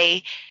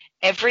play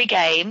every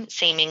game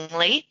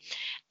seemingly,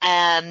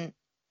 and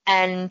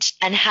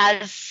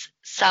has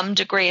some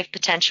degree of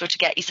potential to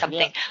get you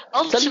something.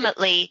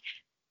 Ultimately,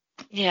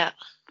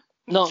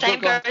 No, same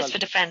goes for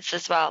defence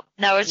as well.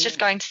 No, I was just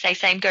going to say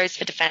same goes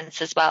for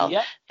defence as well.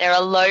 Yeah. There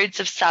are loads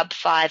of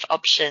sub-5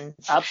 options.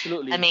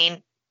 Absolutely. I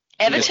mean,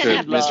 Everton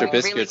have Mr.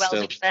 been really well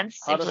still.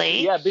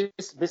 defensively.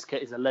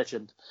 Biscuit is a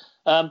legend.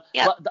 But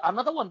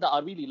another one that I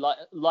really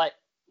like,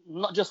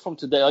 not just from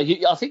today,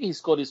 I think he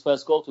scored his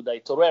first goal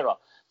today, Torreira.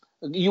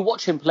 You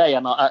watch him play,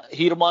 and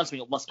he reminds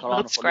me of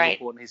Mascherano from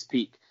Liverpool in his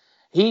peak.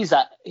 He's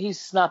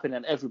snapping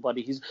at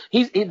everybody.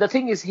 The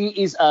thing is, he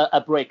is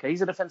a breaker.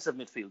 He's a defensive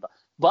midfielder.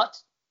 But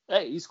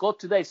hey, he scored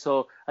today,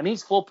 and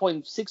he's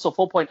 4.6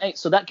 or 4.8.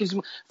 So that gives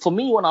me, for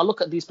me, when I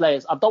look at these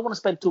players, I don't want to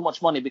spend too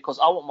much money because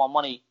I want my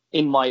money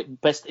in my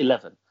best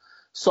 11.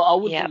 So I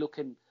would be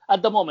looking.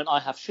 At the moment,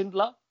 I have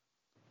Schindler,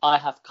 I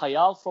have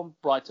Kayal from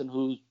Brighton,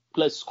 who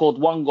scored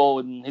 1 goal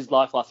in his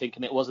life, I think,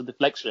 and it was a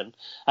deflection,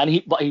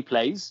 but he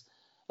plays.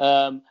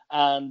 And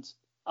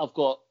I've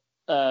got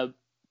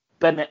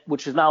Bennett,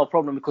 which is now a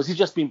problem because he's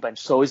just been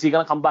benched. So is he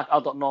going to come back? I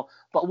don't know.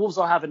 But Wolves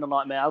are having a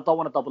nightmare. I don't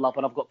want to double up,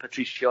 and I've got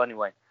Patricio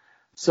anyway.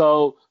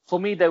 So for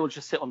me, they will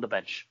just sit on the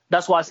bench.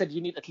 That's why I said you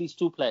need at least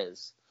 2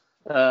 players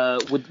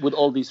with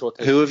all these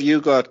rotations. Who have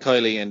you got,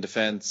 Kylie, in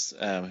defence?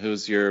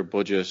 Who's your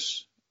budget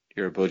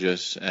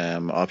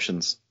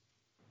options?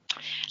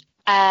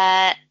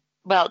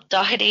 Well,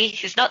 Doherty,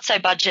 he's not so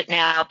budget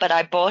now, but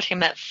I bought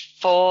him at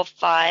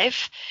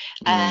 4.5.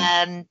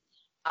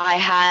 I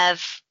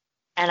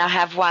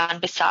have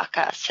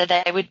Wan-Bissaka, so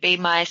they would be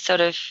my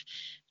sort of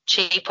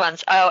cheap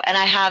ones. Oh, and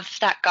I have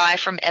that guy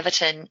from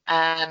Everton.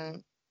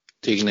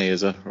 Digne,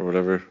 is it, or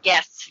whatever?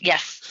 Yes,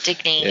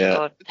 Digne,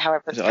 or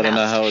however it's pronounced. I don't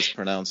know how it's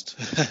pronounced.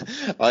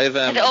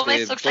 It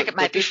almost looks like it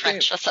might be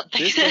French or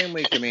something. This game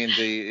week, I mean,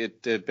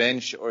 the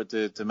bench or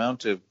the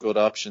amount of good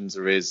options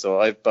there is. So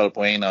I've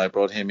Balbuena, I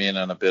brought him in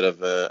on a bit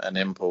of an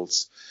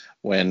impulse.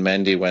 When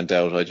Mendy went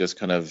out, I just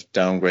kind of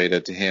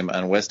downgraded to him.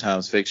 And West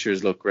Ham's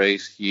fixtures look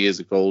great. He is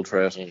a goal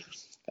threat.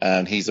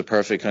 And he's a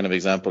perfect kind of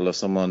example of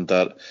someone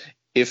that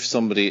if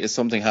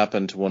something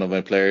happened to one of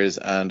my players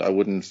and I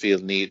wouldn't feel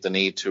the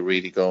need to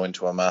really go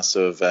into a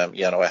massive, I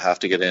have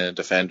to get in a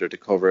defender to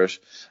cover it.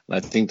 And I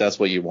think that's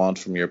what you want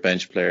from your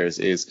bench players,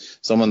 is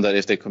someone that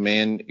if they come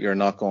in, they're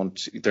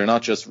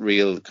not just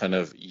real kind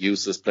of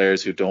useless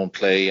players who don't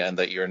play and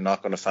that you're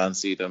not going to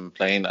fancy them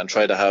playing, and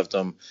try to have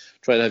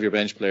your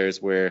bench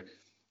players where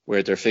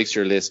their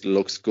fixture list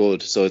looks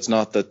good. So it's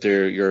not that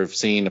you're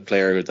seeing a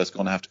player that's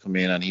going to have to come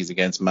in and he's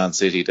against Man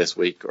City this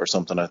week or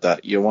something like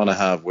that. You want to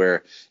have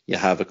where you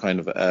have a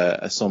kind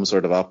of some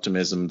sort of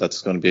optimism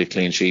that's going to be a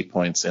clean sheet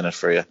points in it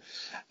for you.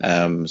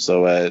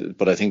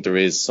 But I think there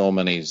is so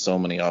many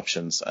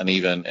options, and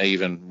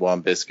even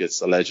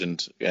Wan-Bissaka's a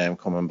legend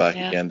coming back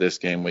again this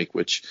game week,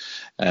 which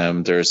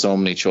there are so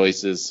many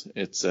choices.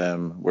 It's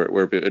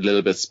we're a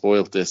little bit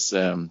spoilt this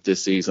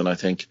season, I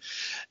think.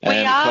 We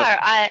are.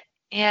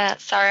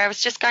 I was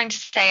just going to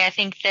say, I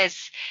think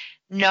there's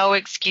no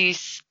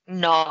excuse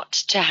not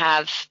to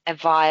have a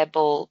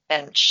viable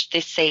bench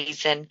this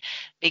season,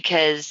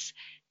 because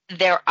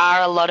there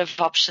are a lot of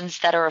options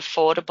that are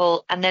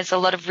affordable, and there's a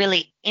lot of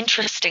really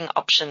interesting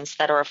options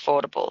that are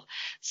affordable.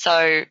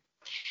 So,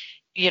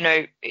 you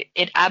know,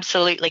 it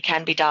absolutely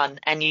can be done,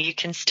 and you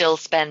can still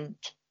spend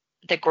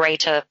the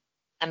greater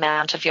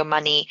amount of your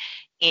money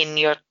in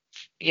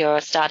your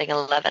starting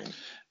 11.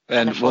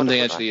 And one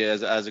thing actually,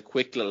 as a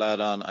quick little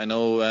add-on, I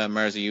know,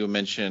 Marzi, you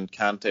mentioned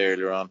Kante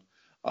earlier on.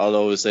 I'll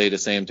always say the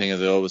same thing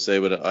as I always say,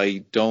 but I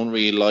don't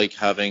really like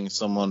having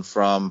someone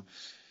from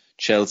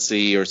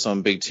Chelsea or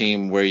some big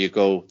team where you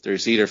go,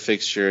 there's either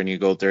fixture and you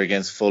go there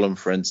against Fulham,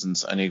 for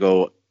instance, and you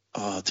go,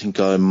 oh, I think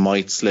I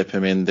might slip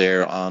him in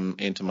there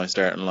into my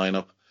starting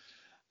lineup.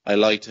 I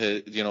like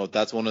to, you know,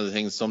 that's one of the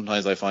things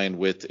sometimes I find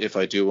with, if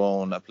I do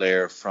own a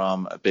player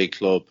from a big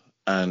club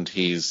and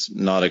he's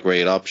not a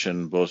great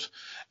option, but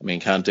I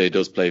mean, Kante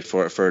does play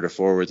further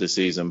forward this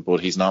season, but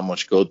he's not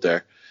much good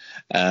there.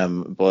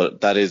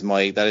 But that is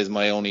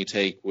my only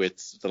take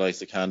with the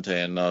likes of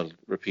Kante, and I'll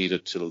repeat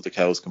it till the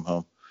cows come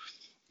home,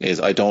 is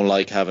I don't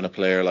like having a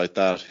player like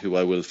that who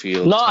I will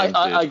feel tempted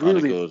I agree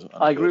with you.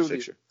 I agree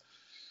with you.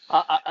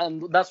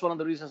 And that's one of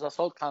the reasons I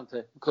sold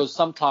Kante, because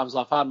sometimes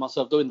I find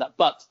myself doing that.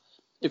 But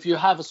if you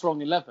have a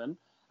strong 11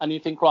 and you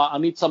think, right, I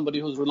need somebody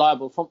who's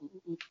reliable,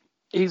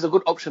 he's a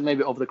good option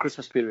maybe over the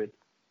Christmas period.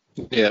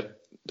 Yeah,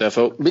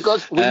 definitely.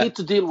 Because we need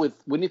to deal with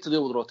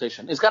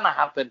rotation. It's gonna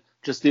happen.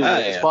 Just deal with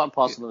it. It's part and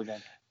parcel of the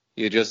game.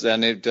 You just,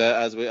 and it,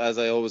 as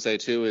I always say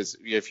too, is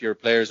if your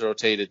players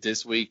rotated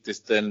this week,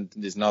 then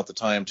is not the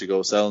time to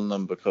go selling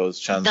them, because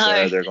chances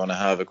are they're going to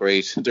have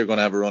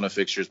a run of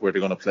fixtures where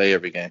they're going to play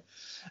every game.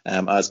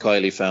 As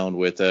Kylie found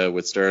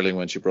with Sterling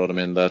when she brought him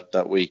in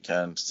that week,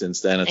 and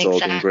since then it's all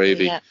been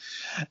gravy.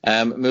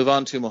 Yeah. Move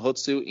on to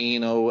Mahutsu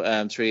Eno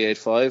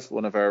 385,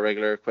 one of our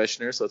regular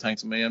questioners. So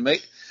thanks a million,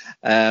 mate.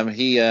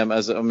 He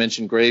as I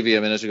mentioned gravy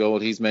a minute ago,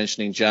 he's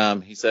mentioning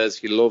jam. He says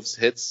he loves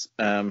hits.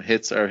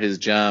 Hits are his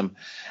jam.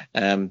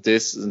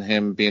 This and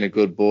him being a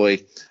good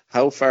boy.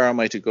 How far am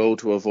I to go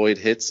to avoid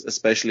hits,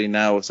 especially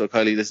now? So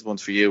Kylie, this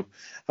one's for you.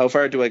 How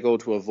far do I go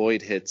to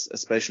avoid hits,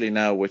 especially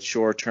now with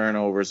short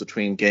turnovers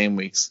between game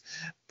weeks?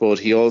 But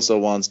he also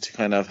wants to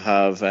kind of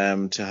have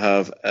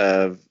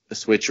a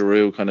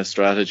switcheroo kind of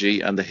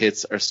strategy, and the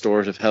hits are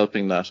sort of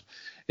helping that.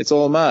 It's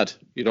all mad.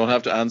 You don't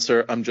have to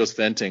answer. I'm just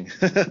venting.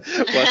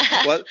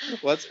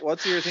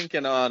 What's your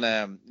thinking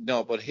on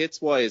but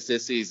hits wise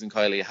this season,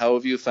 Kylie? How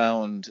have you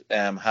found?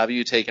 Have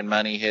you taken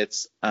many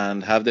hits,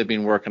 and have they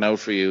been working out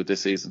for you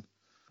this season?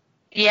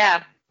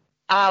 Yeah.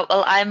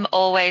 Well, I'm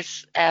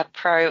always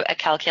pro a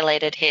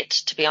calculated hit,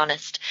 to be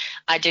honest.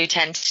 I do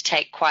tend to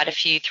take quite a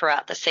few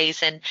throughout the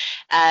season,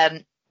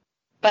 but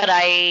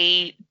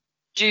they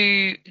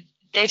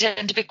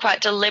tend to be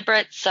quite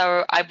deliberate,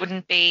 so I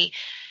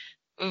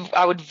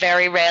would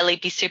very rarely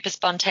be super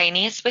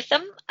spontaneous with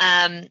them.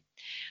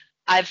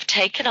 I've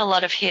taken a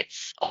lot of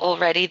hits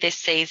already this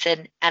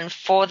season, and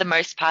for the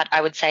most part,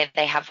 I would say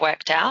they have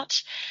worked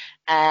out.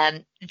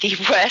 The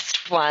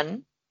worst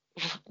one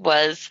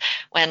was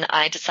when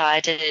I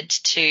decided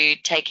to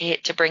take a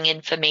hit to bring in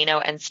Firmino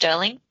and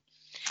Sterling.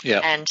 Yeah,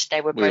 and they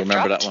were both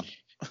remember dropped.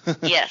 That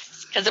one.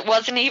 Yes, because it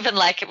wasn't even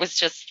like it was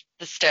just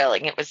the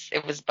Sterling; it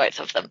was both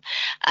of them.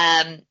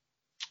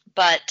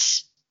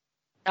 But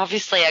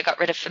obviously, I got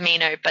rid of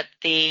Firmino, but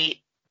the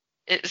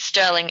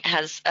Sterling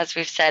has, as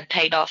we've said,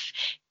 paid off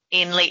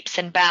in leaps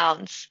and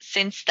bounds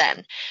since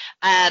then.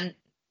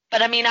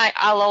 But I mean,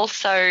 I'll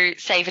also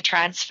save a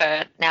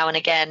transfer now and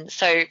again.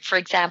 So, for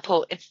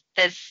example, if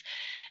there's,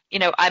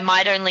 I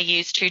might only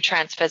use 2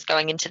 transfers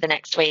going into the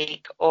next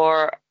week,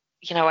 or,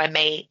 I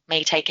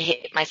may take a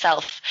hit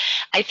myself.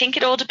 I think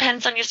it all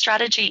depends on your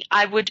strategy.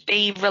 I would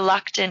be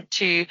reluctant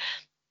to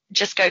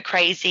just go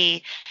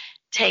crazy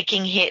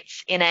taking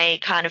hits in a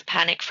kind of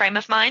panic frame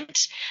of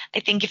mind. I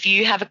think if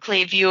you have a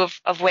clear view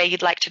of where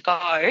you'd like to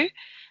go,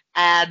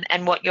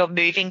 and what you're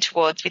moving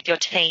towards with your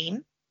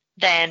team,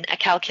 then a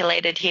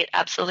calculated hit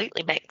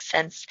absolutely makes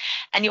sense.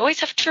 And you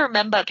always have to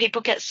remember,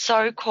 people get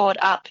so caught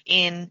up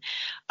in,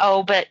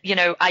 but,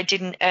 I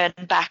didn't earn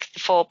back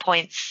the 4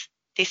 points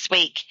this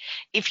week.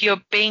 If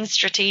you're being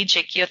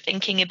strategic, you're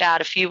thinking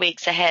about a few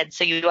weeks ahead,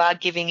 so you are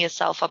giving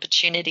yourself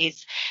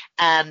opportunities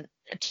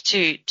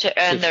to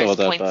earn those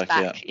points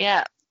back.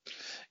 Yeah.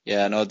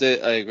 Yeah, no, I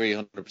agree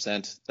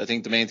 100%. I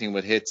think the main thing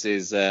with hits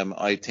is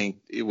I think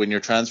when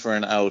you're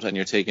transferring out and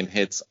you're taking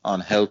hits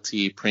on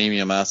healthy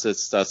premium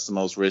assets, that's the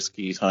most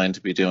risky time to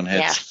be doing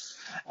hits.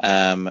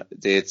 Yeah.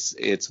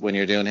 It's when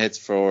you're doing hits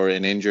for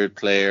an injured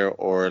player,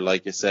 or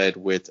like you said,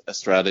 with a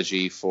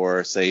strategy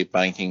for, say,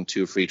 banking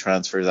 2 free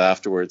transfers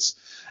afterwards,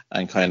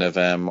 and kind of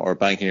or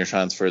banking your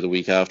transfer the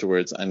week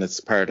afterwards, and it's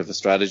part of a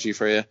strategy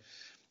for you.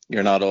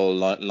 You're not all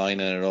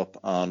lining it up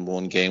on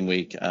one game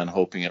week and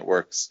hoping it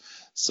works.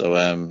 So,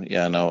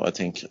 I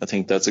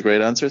think that's a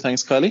great answer.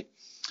 Thanks, Kylie.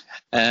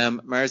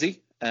 Marzi,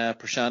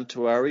 Prashant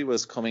Tiwari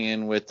was coming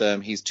in with,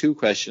 he's 2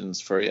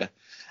 questions for you.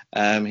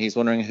 He's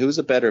wondering who's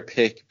a better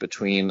pick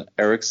between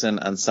Eriksen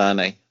and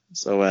Sané.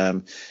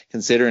 So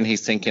considering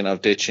he's thinking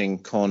of ditching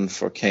Kun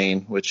for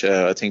Kane, which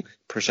I think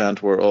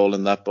Prashant we're all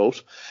in that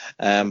boat.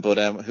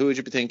 But who would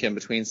you be thinking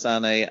between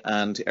Sané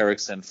and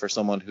Eriksen for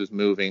someone who's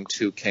moving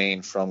to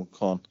Kane from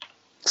Kun?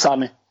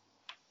 Sané.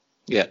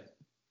 Yeah,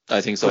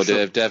 I think so. For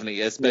sure.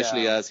 Definitely,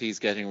 especially as he's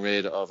getting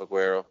rid of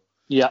Aguero.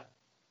 Yeah.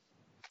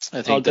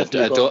 I think that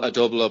a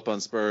double up on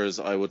Spurs,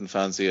 I wouldn't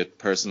fancy it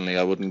personally.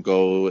 I wouldn't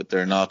go.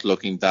 They're not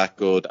looking that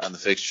good, and the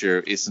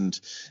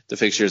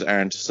fixtures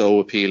aren't so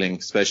appealing,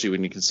 especially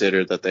when you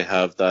consider that they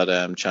have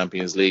that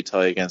Champions League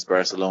tie against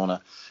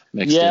Barcelona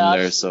mixed in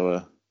there.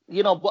 So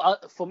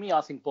for me,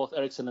 I think both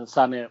Eriksen and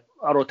Sané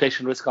are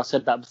rotation risk. I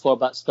said that before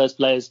about Spurs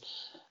players.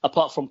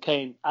 Apart from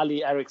Kane,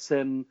 Ali,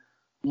 Eriksen,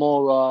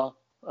 Moura,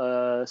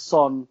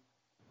 Son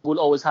will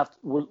always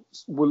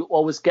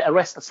get a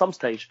rest at some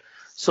stage.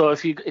 So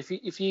if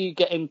you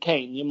get in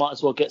Kane, you might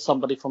as well get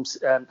somebody from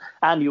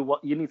and you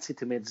need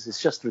City mids.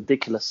 It's just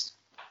ridiculous.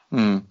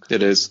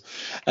 It is.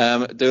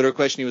 The other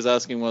question he was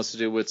asking was to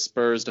do with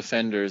Spurs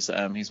defenders.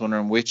 He's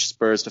wondering which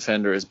Spurs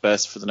defender is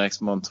best for the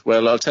next month.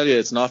 Well, I'll tell you,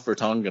 it's not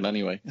Vertonghen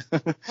anyway.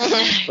 But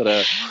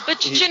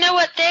you know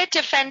what? Their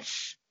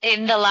defence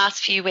in the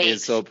last few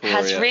weeks so poor,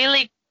 has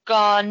really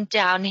gone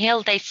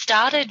downhill. They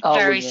started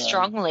very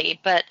strongly,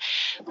 but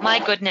my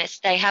goodness,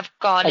 they have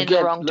gone in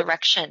the wrong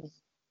direction.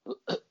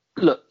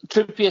 Look,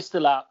 Trippier's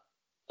still out.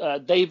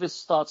 Davis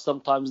starts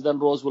sometimes, then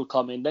Rose will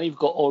come in. Then you've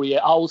got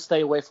Aurier. I will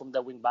stay away from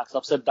their wing backs.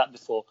 I've said that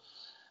before.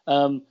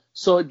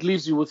 So it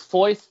leaves you with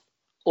Foyth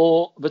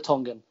or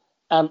Vertonghen.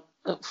 And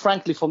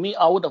frankly, for me,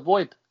 I would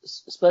avoid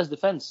Spurs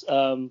defence.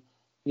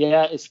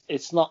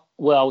 It's not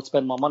where I would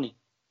spend my money.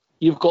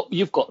 You've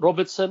got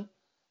Robertson,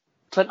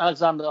 Trent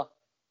Alexander.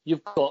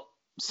 You've got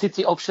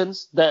City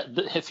options.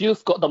 If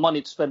you've got the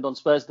money to spend on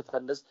Spurs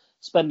defenders,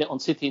 spend it on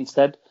City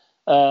instead.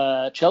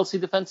 Chelsea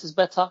defence is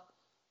better.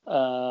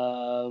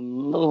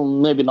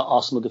 Maybe not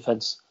Arsenal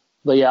defence,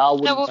 but yeah, I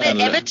would. No, well, the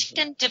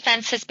Everton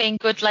defence has been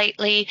good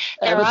lately.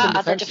 There are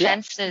other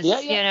defences.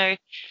 Yeah.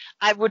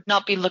 I would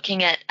not be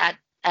looking at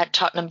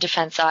Tottenham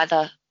defence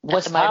either.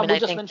 West at the moment. Ham, we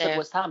just mentioned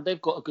West Ham.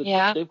 They've got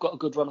a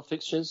good run of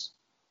fixtures.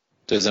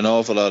 There's an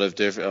awful lot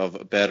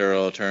of better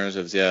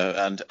alternatives,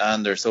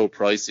 and they're so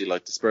pricey.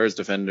 Like the Spurs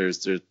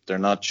defenders, they're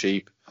not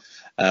cheap.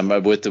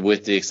 With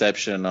the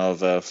exception of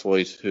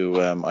Foyth,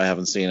 who I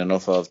haven't seen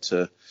enough of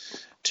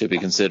to be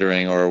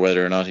considering, or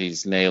whether or not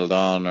he's nailed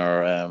on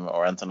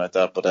or anything like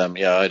that. But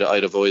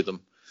I'd avoid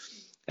them.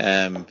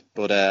 And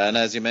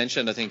as you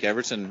mentioned, I think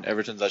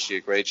Everton's actually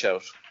a great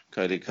shout,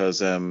 Kylie, because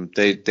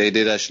they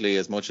did actually,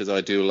 as much as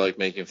I do like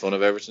making fun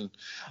of Everton,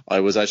 I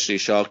was actually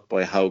shocked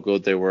by how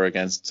good they were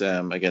against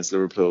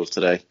Liverpool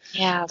today.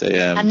 Yeah,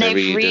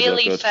 they've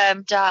really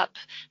firmed up.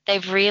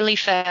 They've really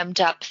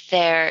firmed up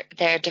their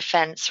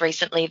defence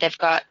recently. They've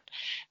got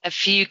a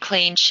few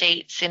clean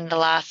sheets in the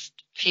last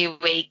few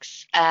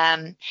weeks,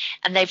 and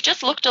they've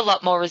just looked a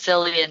lot more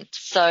resilient.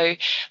 So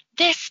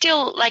they're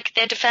still, like,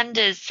 their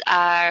defenders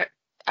are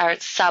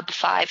sub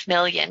 5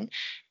 million,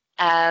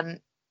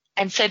 and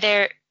so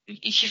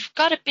you've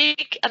got a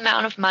big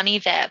amount of money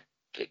there,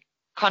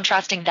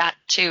 contrasting that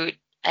to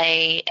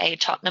a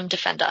Tottenham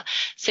defender.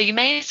 So you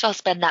may as well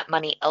spend that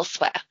money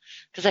elsewhere,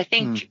 because I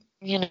think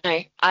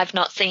I've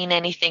not seen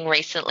anything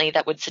recently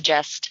that would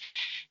suggest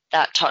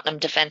that Tottenham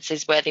defence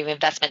is worthy of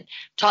investment.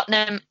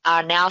 Tottenham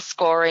are now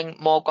scoring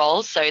more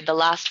goals. So the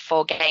last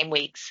 4 game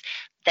weeks,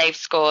 they've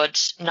scored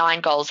 9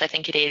 goals, I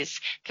think it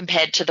is,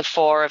 compared to the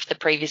 4 of the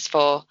previous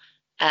 4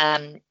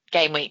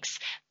 game weeks.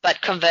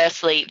 But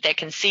conversely, they're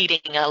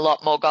conceding a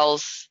lot more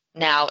goals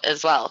now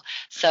as well.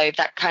 So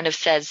that kind of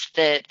says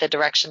the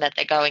direction that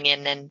they're going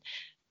in.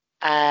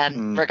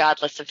 And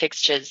regardless of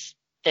fixtures,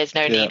 there's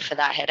no need for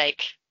that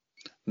headache.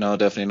 No,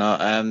 definitely not.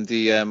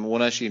 The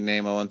one actually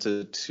name I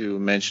wanted to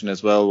mention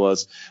as well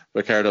was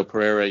Ricardo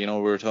Pereira. We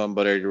were talking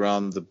about earlier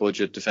on the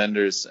budget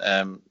defenders.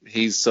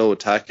 He's so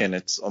attacking,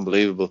 it's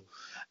unbelievable.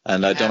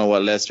 And I don't know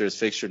what Leicester's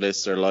fixture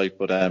lists are like,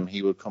 but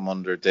he would come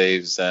under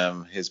Dave's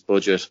his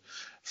budget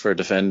for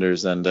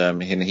defenders,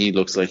 and he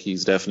looks like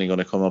he's definitely going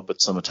to come up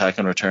with some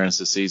attacking returns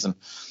this season.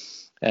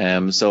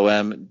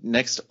 So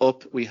next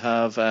up we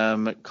have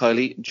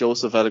Kylie.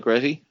 Joseph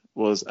Allegretti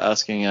was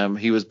asking,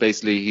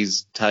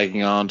 he's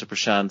tagging on to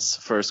Prashant's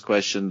first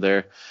question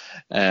there,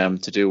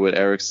 to do with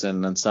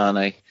Eriksen and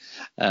Sané.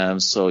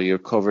 So you're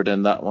covered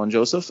in that one,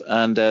 Joseph.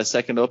 And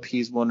second up,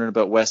 he's wondering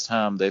about West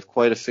Ham. They've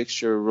quite a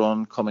fixture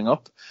run coming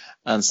up,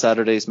 and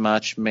Saturday's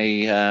match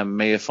may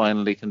have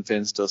finally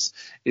convinced us.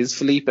 Is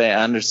Felipe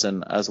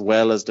Anderson, as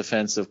well as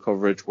defensive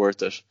coverage,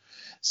 worth it?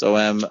 So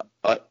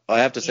I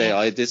have to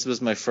say, this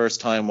was my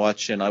first time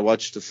watching. I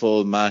watched the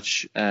full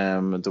match,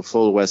 the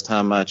full West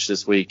Ham match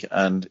this week,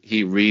 and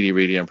he really,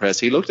 really impressed.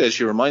 He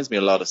reminds me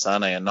a lot of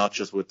Sané, and not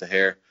just with the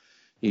hair.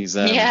 He's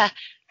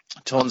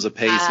tons of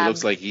pace. He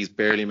looks like he's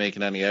barely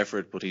making any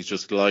effort, but he's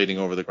just gliding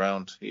over the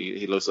ground.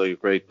 He looks like a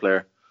great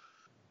player.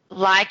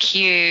 Like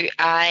you,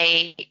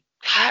 I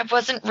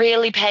wasn't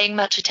really paying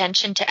much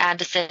attention to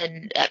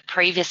Anderson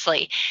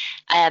previously.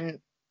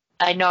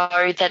 I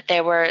know that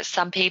there were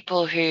some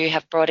people who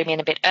have brought him in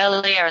a bit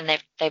earlier and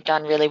they've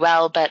done really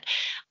well, but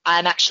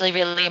I'm actually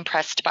really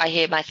impressed by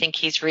him. I think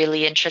he's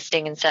really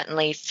interesting and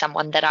certainly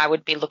someone that I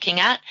would be looking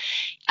at.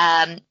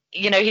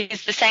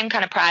 He's the same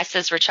kind of price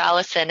as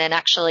Richarlison, and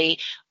actually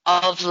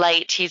of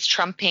late he's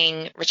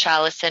trumping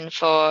Richarlison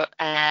for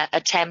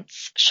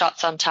attempts,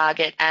 shots on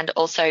target, and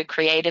also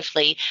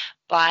creatively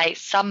by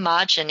some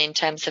margin in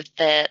terms of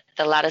the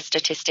latter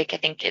statistic. I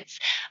think it's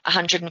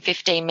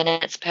 115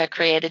 minutes per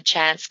created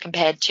chance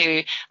compared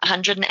to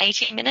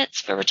 180 minutes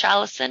for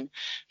Richarlison,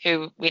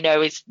 who we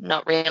know is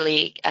not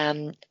really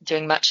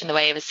doing much in the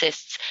way of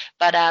assists.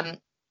 But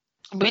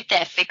with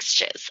their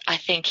fixtures, I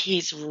think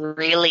he's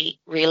really,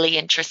 really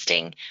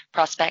interesting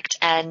prospect.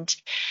 And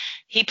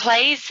he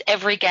plays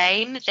every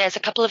game. There's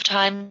a couple of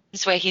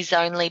times where he's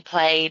only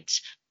played,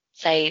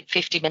 say,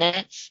 50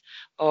 minutes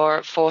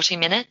or 40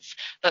 minutes.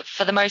 But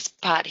for the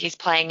most part, he's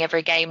playing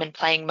every game and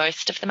playing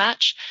most of the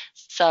match.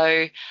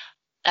 So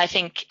I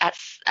think at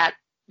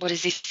what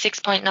is he,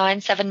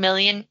 6.97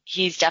 million,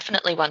 he's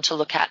definitely one to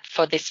look at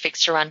for this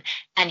fixture run.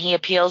 And he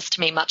appeals to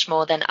me much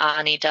more than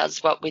Arnie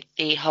does, what with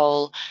the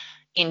whole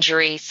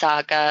injury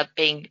saga,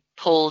 being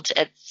pulled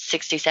at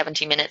 60,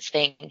 70 minutes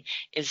thing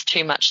is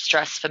too much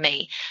stress for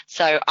me.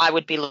 So I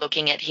would be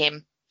looking at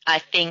him. I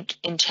think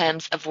in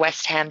terms of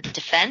West Ham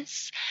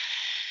defence,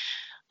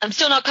 I'm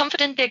still not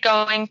confident they're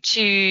going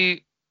to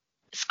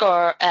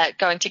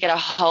going to get a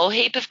whole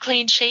heap of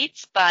clean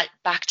sheets, but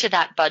back to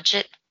that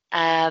budget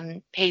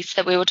piece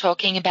that we were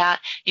talking about,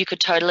 you could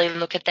totally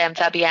look at them.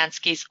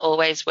 Fabianski's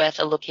always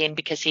worth a look in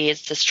because he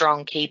is a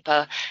strong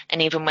keeper,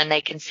 and even when they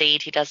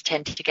concede, he does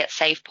tend to get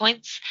save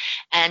points.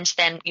 And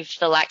then you've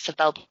the likes of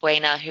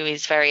Balbuena, who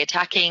is very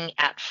attacking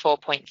at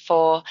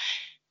 4.4.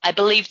 I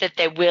believe that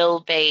there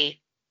will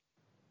be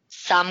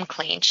some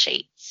clean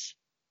sheets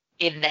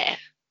in there.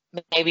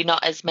 Maybe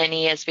not as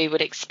many as we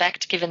would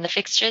expect given the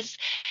fixtures.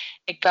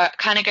 It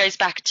kind of goes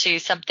back to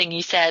something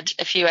you said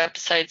a few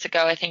episodes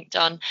ago, I think,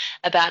 Don,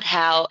 about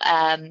how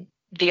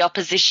the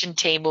opposition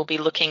team will be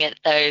looking at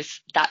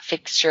that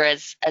fixture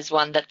as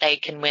one that they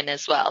can win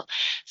as well.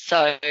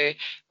 So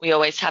we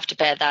always have to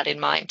bear that in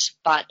mind.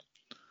 But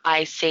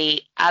I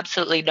see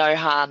absolutely no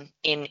harm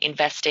in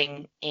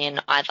investing in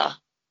either.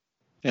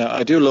 Yeah,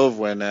 I do love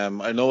when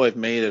I know I've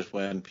made it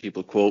when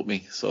people quote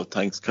me. So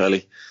thanks,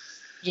 Kylie.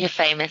 You're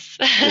famous.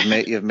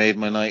 You've made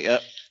my night.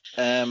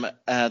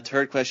 Yeah.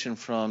 Third question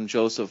from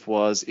Joseph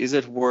was: is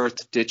it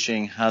worth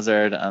ditching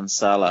Hazard and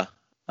Salah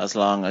as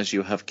long as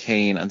you have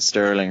Kane and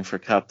Sterling for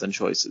captain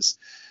choices?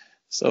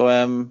 So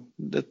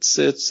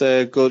it's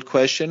a good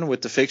question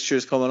with the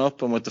fixtures coming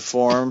up and with the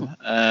form.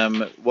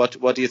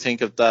 What do you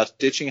think of that?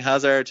 Ditching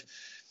Hazard,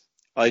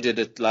 I did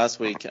it last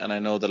week, and I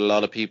know that a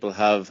lot of people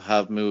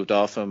have moved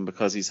off him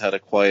because he's had a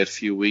quiet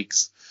few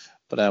weeks.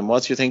 But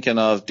what's your thinking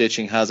of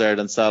ditching Hazard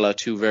and Salah,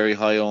 two very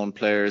high-owned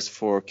players,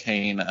 for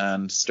Kane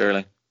and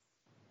Sterling?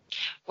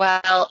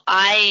 Well,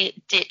 I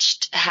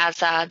ditched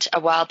Hazard a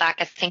while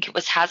back. I think it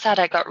was Hazard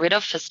I got rid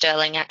of for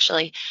Sterling,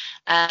 actually.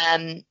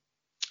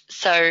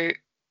 So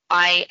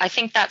I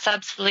think that's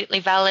absolutely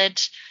valid.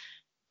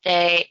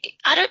 I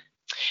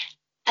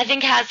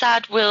think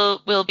Hazard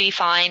will be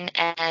fine,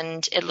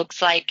 and it looks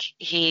like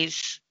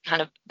he's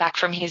kind of back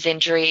from his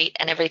injury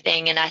and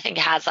everything, and I think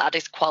Hazard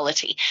is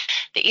quality.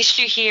 The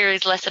issue here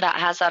is less about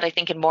Hazard, I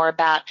think, and more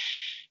about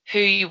who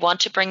you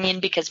want to bring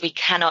in, because we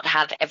cannot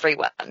have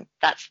everyone.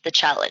 That's the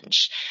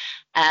challenge.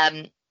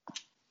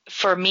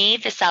 For me,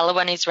 the Salah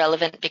one is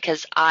relevant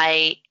because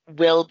I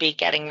will be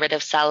getting rid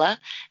of Salah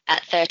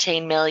at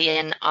 13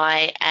 million.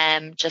 I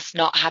am just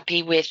not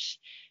happy with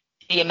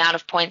the amount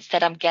of points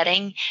that I'm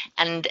getting.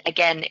 And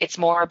again, it's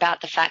more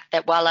about the fact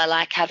that while I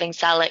like having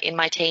Salah in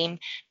my team,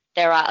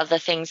 there are other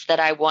things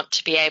that I want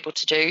to be able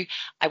to do.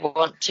 I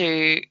want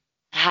to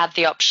have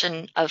the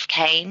option of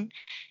Kane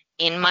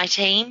in my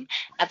team.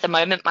 At the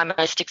moment, my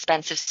most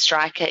expensive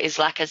striker is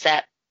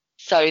Lacazette.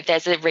 So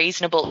there's a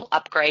reasonable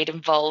upgrade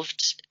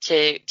involved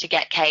to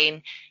get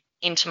Kane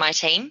into my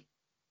team.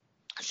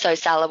 So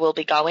Salah will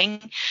be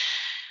going.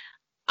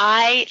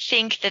 I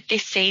think that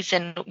this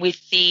season,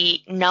 with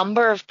the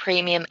number of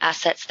premium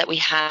assets that we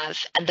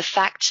have and the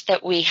fact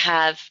that we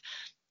have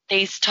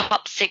these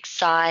top six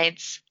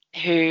sides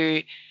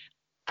who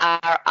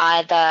are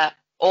either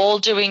all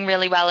doing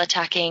really well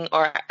attacking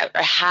or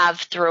have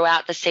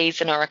throughout the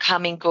season or are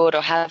coming good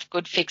or have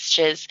good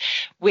fixtures,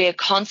 we're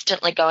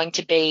constantly going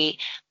to be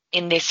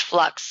in this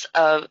flux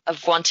of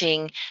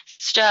wanting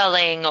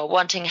Sterling or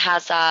wanting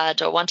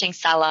Hazard or wanting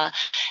Salah,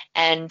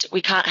 and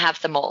we can't have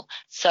them all.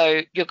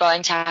 So you're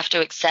going to have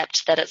to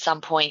accept that at some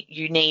point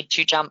you need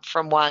to jump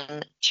from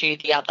one to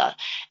the other.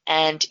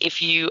 And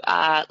if you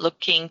are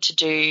looking to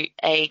do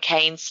a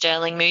Kane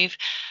Sterling move,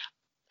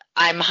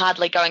 I'm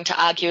hardly going to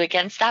argue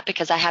against that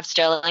because I have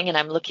Sterling and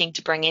I'm looking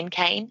to bring in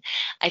Kane.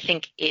 I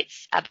think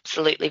it's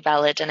absolutely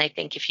valid, and I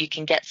think if you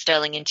can get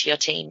Sterling into your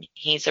team,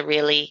 he's a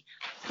really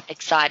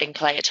exciting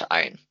player to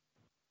own.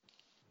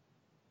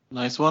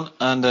 Nice one.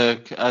 And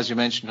as you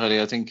mentioned,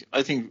 Kylie,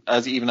 I think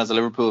as a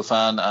Liverpool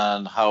fan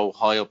and how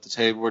high up the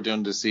table we're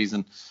doing this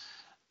season,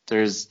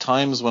 there's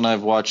times when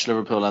I've watched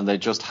Liverpool and they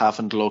just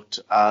haven't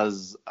looked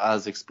as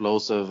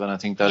explosive, and I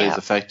think that is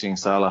affecting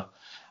Salah.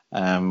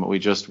 We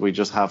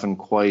just haven't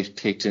quite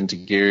kicked into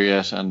gear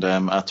yet, and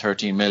at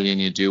 13 million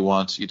you do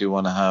want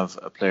to have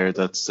a player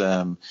that's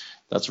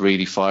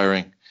really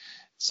firing.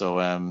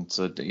 So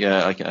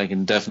yeah, I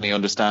can definitely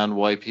understand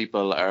why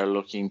people are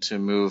looking to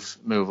move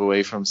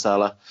away from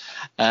Salah.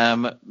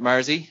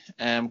 Marzi,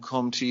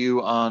 come to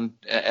you on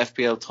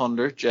FPL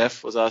Thunder.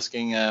 Jeff was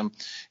asking,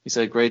 he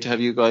said, great to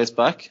have you guys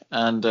back.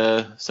 And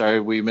sorry,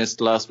 we missed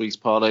last week's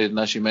pod. I didn't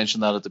actually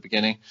mention that at the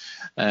beginning.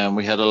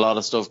 We had a lot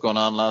of stuff going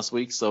on last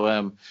week,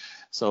 so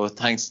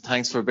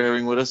thanks for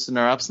bearing with us in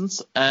our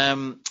absence.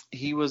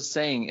 He was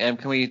saying,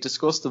 can we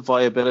discuss the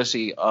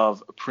viability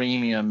of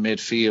premium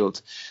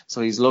midfield?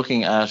 So he's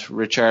looking at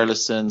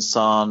Richarlison,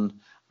 Son,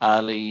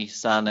 Ali,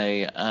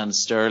 Sané and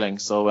Sterling.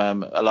 So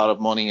a lot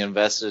of money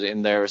invested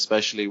in there,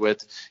 especially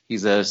with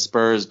he's a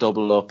Spurs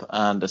double up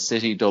and a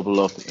City double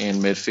up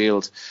in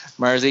midfield.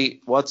 Marzi,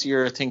 what's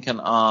your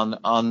thinking on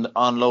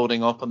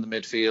loading up on the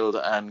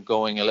midfield and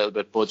going a little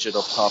bit budget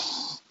up top?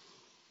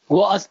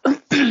 Well,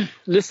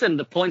 listen,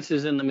 the points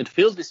is in the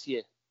midfield this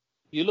year.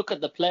 You look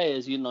at the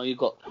players, you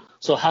got,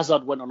 so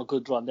Hazard went on a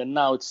good run, then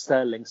now it's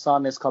Sterling,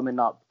 Sané's coming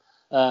up.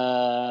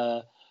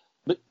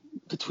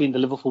 Between the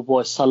Liverpool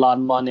boys, Salah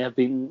and Mane have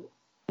been,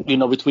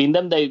 between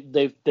them,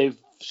 they've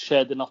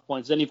shared enough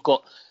points. Then you've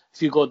got,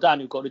 if you go down,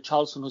 you've got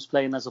Richarlison who's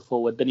playing as a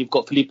forward. Then you've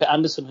got Felipe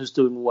Anderson who's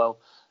doing well.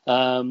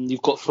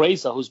 You've got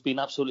Fraser who's been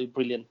absolutely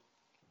brilliant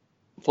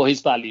for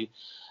his value.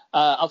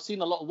 I've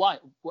seen a lot of why.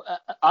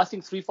 I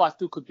think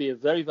 3-5-2 could be a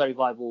very, very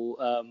viable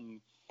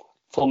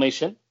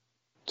formation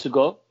to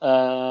go.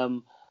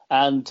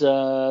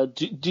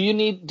 Do you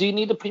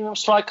need a premium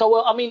striker?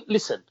 Well, I mean,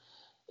 listen.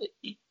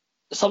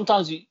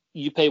 Sometimes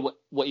you pay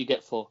what you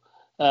get for.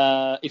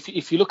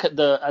 If you look at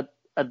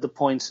the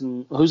points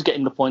and who's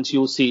getting the points,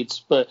 you'll see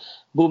it's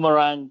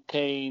Boomerang,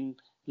 Kane,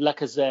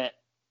 Lacazette,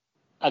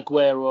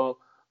 Aguero,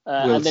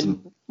 and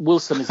then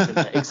Wilson is in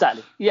there.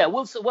 Exactly. Yeah,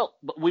 Wilson. Well,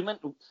 but we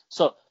meant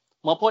so.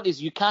 My point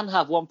is, you can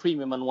have one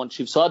premium and one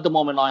cheap. So at the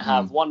moment, I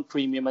have one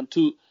premium and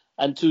two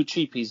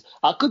cheapies.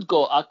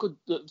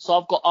 So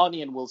I've got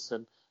Arnie and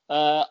Wilson.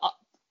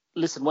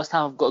 Listen, West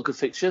Ham have got good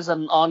fixtures,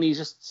 and Arnie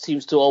just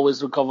seems to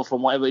always recover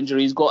from whatever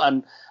injury he's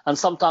got, and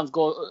sometimes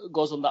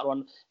goes on that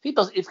run.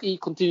 If he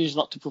continues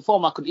not to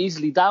perform, I could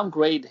easily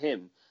downgrade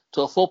him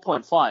to a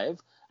 4.5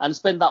 and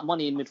spend that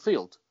money in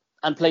midfield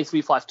and play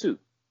 3-5-2.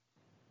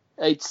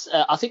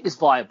 I think it's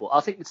viable. I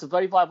think it's a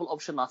very viable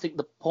option. I think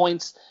the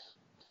points,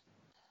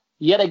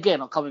 yet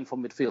again, are coming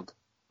from midfield.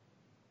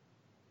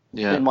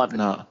 Yeah, in my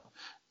opinion.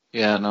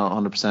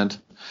 100%.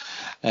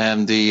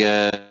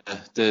 The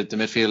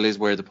midfield is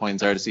where the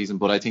points are this season,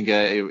 but I think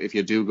if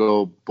you do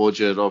go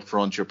budget up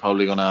front, you're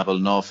probably going to have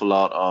an awful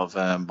lot of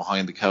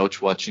behind the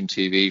couch watching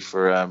TV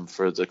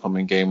for the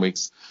coming game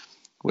weeks.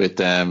 With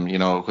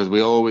because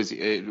we always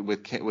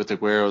with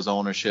Aguero's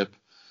ownership,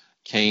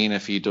 Kane,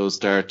 if he does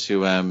start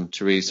to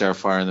really start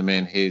firing them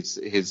in, his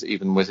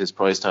even with his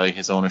price tag,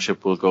 his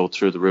ownership will go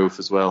through the roof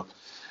as well.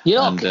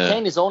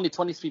 Kane is only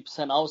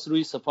 23%. I was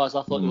really surprised.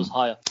 I thought it was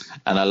higher.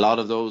 And a lot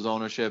of those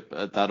ownership,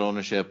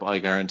 I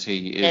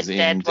guarantee, is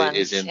in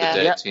the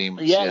dead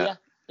teams. Yeah,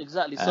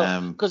 exactly.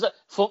 So, because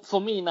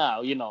for me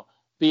now,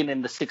 being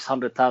in the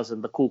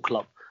 600,000, the cool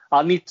club,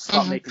 I need to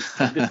start making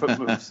some different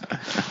moves.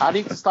 I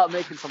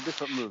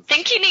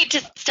think you need to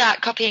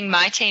start copying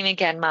my team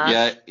again, Mark.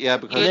 Yeah,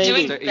 because you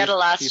were doing better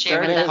last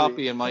year. He's starting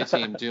copying my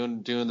team,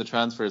 doing the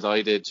transfers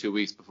I did 2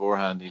 weeks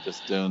beforehand. He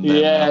just doing them.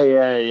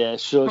 Yeah,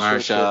 sure.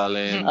 Martial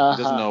in. He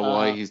doesn't know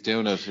why he's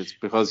doing it. It's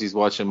because he's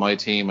watching my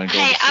team and going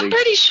to sleep. I'm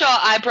pretty sure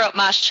I brought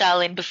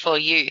Martial in before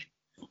you.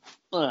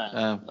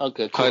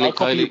 Okay, cool.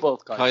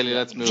 Kylie,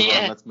 let's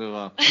move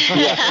on.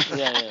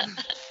 Yeah.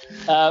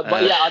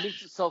 But yeah, I need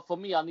to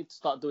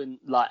start doing,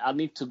 I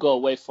need to go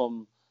away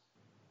from.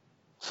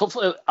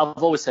 I've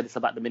always said it's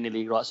about the mini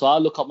league, right? So I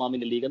look up my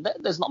mini league, and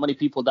there's not many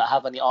people that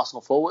have any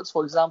Arsenal forwards,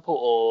 for example,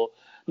 or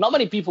not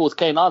many people with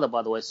Kane either,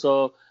 by the way.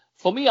 So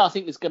for me, I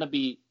think it's going to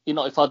be,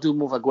 if I do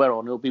move Aguero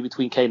on, it'll be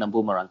between Kane and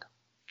Boomerang.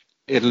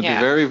 It'll be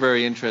very,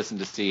 very interesting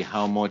to see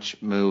how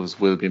much moves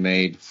will be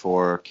made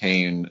for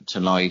Kane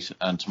tonight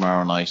and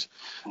tomorrow night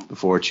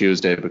before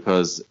Tuesday,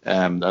 because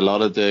a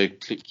lot of the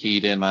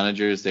keyed in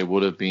managers, they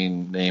would have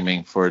been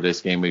naming for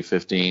this game week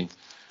 15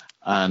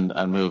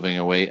 and moving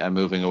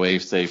away,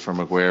 say, from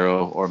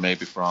Aguero or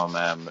maybe from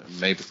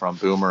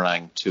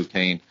Boomerang to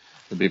Kane.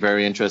 It'll be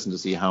very interesting to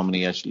see how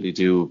many actually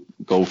do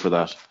go for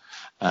that.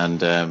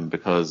 And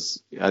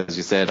because, as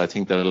you said, I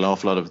think that an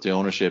awful lot of the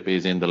ownership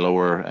is in the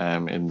lower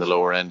end of the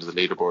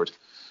leaderboard,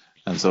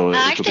 and so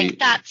it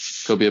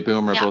could be a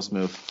boomer bust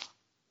move.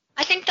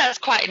 I think that's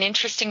quite an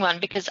interesting one,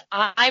 because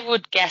I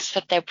would guess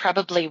that there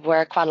probably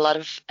were quite a lot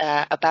of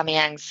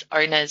Aubameyang's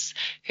owners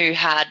who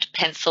had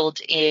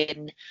penciled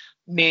in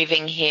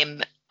moving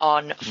him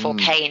on for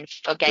Kane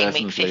for game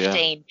week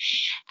 15,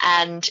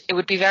 and it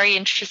would be very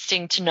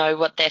interesting to know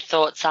what their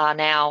thoughts are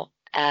now.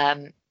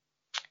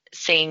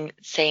 Seeing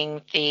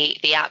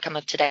the outcome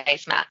of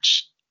today's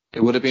match.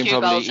 It would have been 2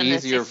 probably goals and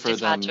easier assists for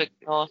is hard them. to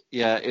ignore.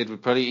 Yeah, it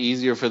would probably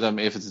easier for them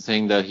if it's a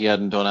thing that he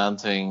hadn't done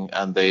anything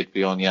and they'd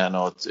be on. Yeah,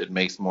 no, it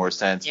makes more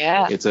sense.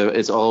 Yeah.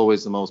 It's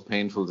always the most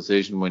painful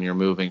decision when you're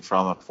moving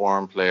from a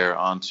form player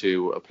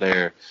onto a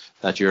player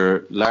that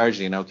you're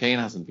largely, now Kane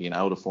hasn't been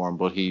out of form,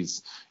 but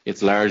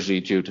it's largely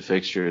due to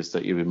fixtures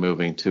that you'll be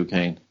moving to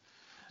Kane.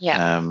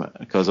 Yeah.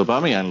 Because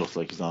Aubameyang looks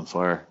like he's on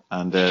fire,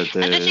 and And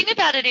the thing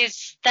about it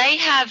is they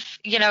have,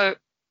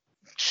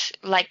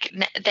 like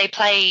they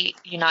play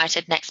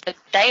United next, but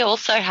they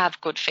also have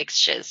good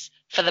fixtures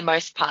for the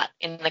most part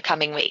in the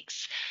coming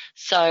weeks.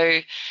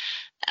 So,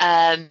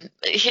 there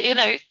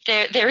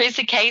is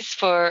a case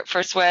for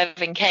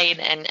swerving Kane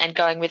and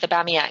going with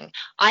Aubameyang.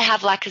 I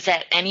have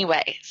Lacazette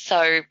anyway,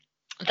 so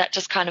that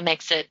just kind of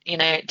makes it,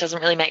 it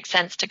doesn't really make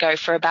sense to go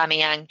for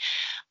Aubameyang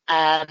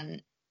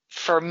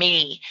for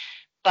me.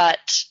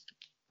 But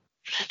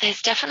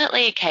there's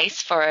definitely a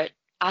case for it.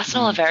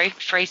 Arsenal are very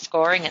free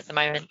scoring at the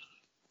moment.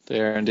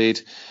 They are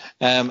indeed.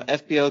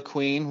 FPL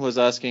Queen was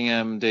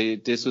asking,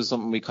 this was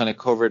something we kind of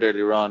covered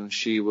earlier on.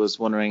 She was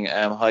wondering,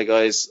 hi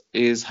guys,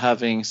 is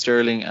having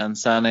Sterling and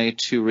Sané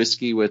too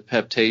risky with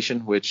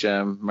peptation, which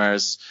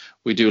Mars,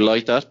 we do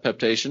like that,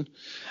 peptation.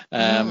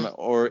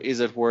 Or is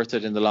it worth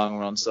it in the long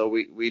run? So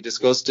we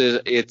discussed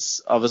it.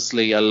 It's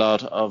obviously a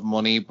lot of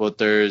money, but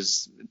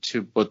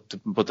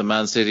but the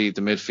Man City, the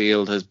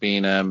midfield has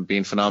been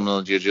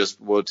phenomenal.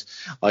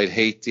 I'd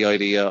hate the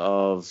idea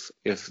of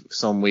if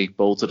some week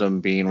both of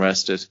them being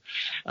rested.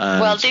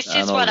 Well, this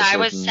is what I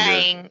was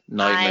saying.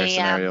 Nightmare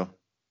scenario.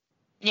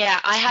 Yeah,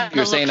 I have.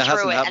 You're saying it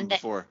hasn't happened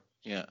before.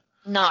 Yeah.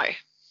 No.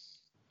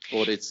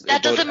 But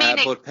that doesn't mean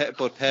but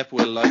Pep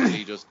will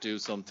likely just do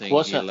something.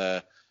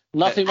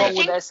 Nothing wrong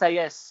with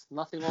SAS.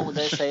 Nothing wrong with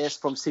SAS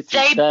from City.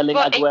 Sterling,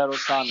 Aguero,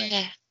 Sané.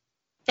 Yeah,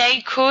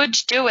 they could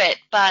do it,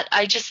 but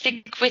I just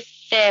think with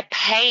their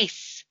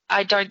pace,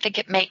 I don't think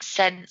it makes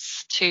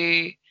sense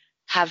to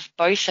have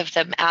both of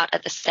them out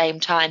at the same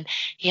time.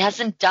 He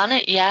hasn't done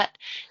it yet.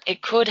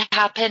 It could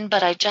happen,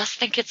 but I just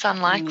think it's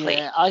unlikely.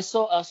 Yeah, I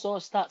saw a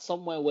stat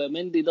somewhere where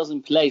Mendy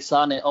doesn't play,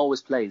 Sané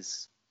always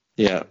plays.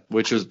 Yeah,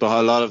 which was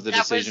a lot of the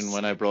decision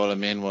when I brought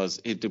him in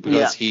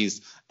because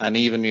he's, and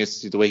even you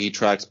see the way he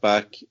tracks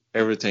back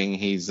everything,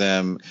 he's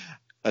I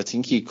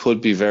think he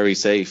could be very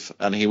safe,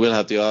 and he will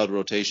have the odd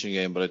rotation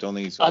game, but I don't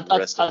think he's going to be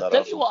rested that often. I'll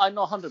tell you what I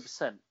know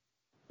 100%.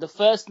 The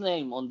first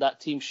name on that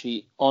team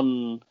sheet,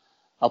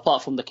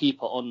 apart from the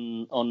keeper,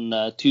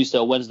 on Tuesday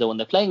or Wednesday when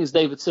they're playing, is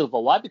David Silva.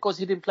 Why? Because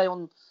he didn't play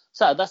on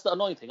Saturday. That's the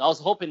annoying thing. I was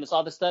hoping it's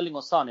either Sterling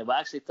or Sané, but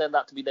actually it turned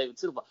out to be David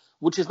Silva,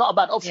 which is not a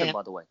bad option,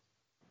 by the way.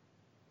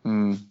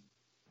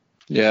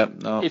 Yeah,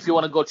 no. If you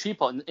want to go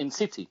cheaper in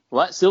City,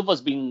 right? Silva's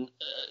been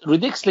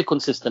ridiculously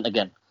consistent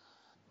again,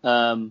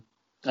 and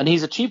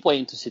he's a cheap way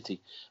into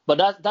City.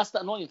 But that's the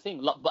annoying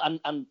thing.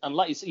 And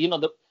like you say,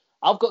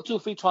 I've got 2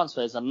 free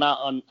transfers, and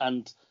now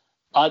and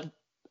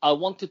I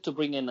wanted to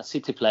bring in a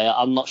City player.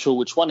 I'm not sure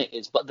which one it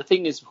is, but the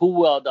thing is, who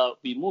will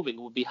be moving?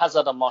 It would be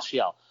Hazard and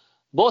Martial.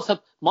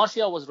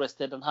 Martial was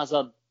rested, and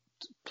Hazard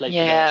played.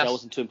 Yeah. I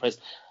wasn't too impressed.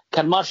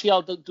 Can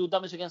Martial do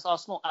damage against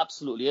Arsenal?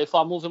 Absolutely. If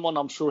I move him on,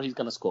 I'm sure he's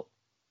going to score.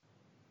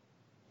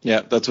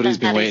 Yeah, that's what he's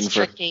been waiting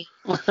for. Tricky.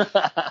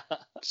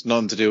 It's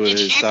nothing to do with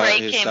his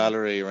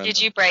salary. Or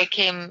Did you break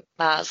him,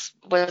 Mars?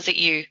 Was it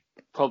you?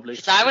 Probably.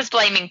 Because I was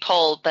blaming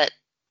Paul, but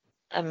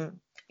Yeah.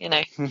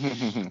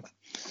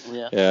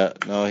 Yeah.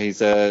 No,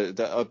 he's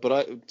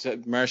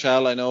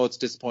Martial. I know it's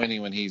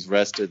disappointing when he's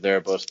rested there,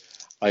 but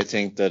I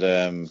think that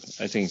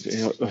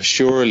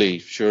surely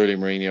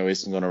Mourinho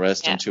isn't going to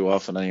rest him too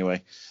often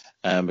anyway,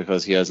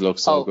 because he has looked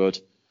so good.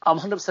 I'm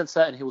 100%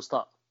 certain he will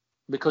start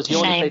because he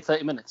only played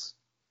 30 minutes.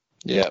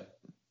 Yeah,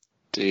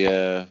 he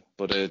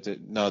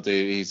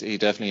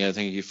definitely. I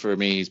think for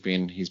me, he's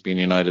been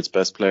United's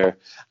best player.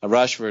 And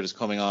Rashford is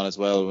coming on as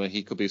well.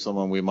 He could be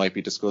someone we might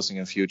be discussing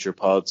in future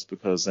pods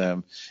because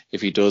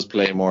if he does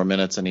play more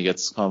minutes and he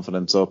gets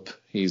confidence up,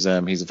 he's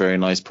a very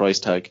nice price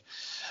tag.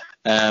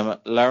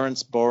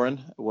 Lawrence Boren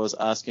was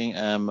asking.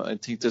 I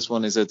think this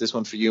one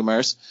for you,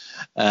 Mars.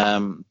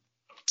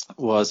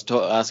 Was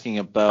asking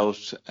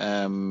about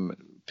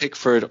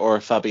Pickford or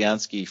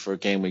Fabianski for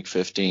game week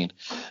 15.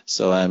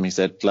 So he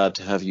said, glad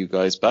to have you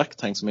guys back.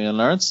 Thanks a million,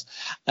 Lawrence.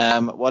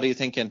 What are you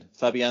thinking?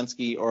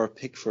 Fabianski or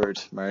Pickford,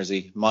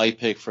 Marzi? My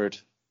Pickford,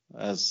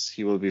 as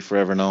he will be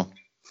forever known.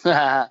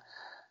 For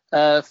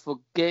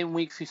game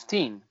week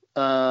 15,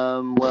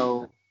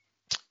 well...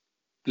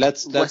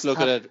 Let's look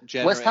at it in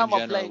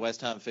general.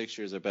 West Ham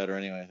fixtures are better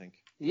anyway, I think.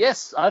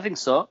 Yes, I think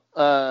so.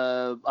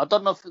 I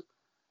don't know if...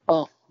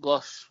 Oh,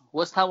 gosh.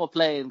 West Ham are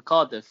playing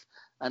Cardiff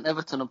and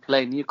Everton are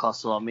playing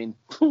Newcastle. I mean...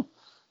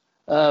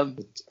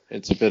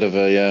 it's a bit of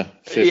a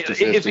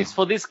 50-50. If it's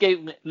for this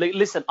game,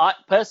 listen. I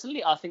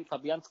think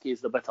Fabianski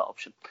is the better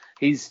option.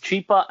 He's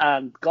cheaper,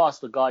 and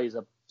the guy is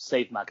a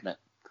save magnet.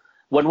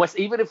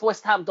 Even if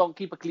West Ham don't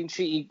keep a clean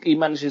sheet, he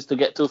manages to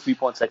get 2 or 3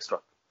 points extra.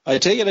 I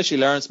take it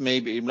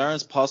actually,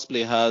 Lawrence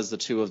possibly has the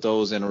 2 of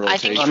those in a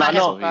rotation. I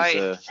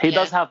think he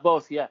does have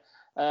both. Yeah,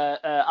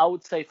 I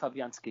would say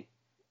Fabianski.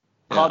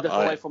 Cardiff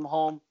away from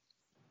home.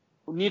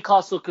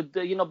 Newcastle could,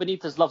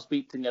 Benitez loves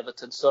beating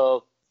Everton,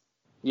 so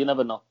you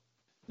never know.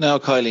 Now,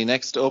 Kylie,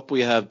 next up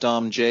we have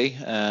Dom J,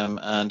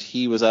 and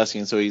he was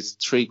asking, so he's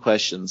 3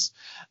 questions,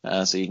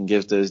 so you can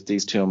give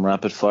these to him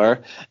rapid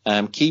fire.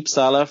 Keep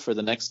Salah for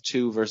the next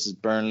 2 versus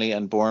Burnley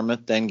and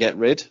Bournemouth, then get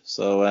rid.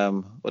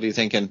 So what are you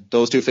thinking?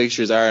 Those 2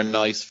 fixtures are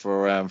nice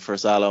for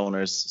Salah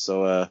owners,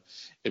 so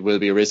it will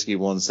be a risky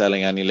one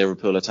selling any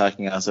Liverpool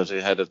attacking asset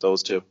ahead of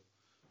those 2.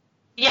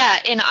 Yeah,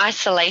 in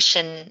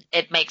isolation,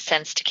 it makes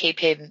sense to keep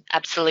him.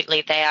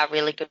 Absolutely, they are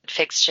really good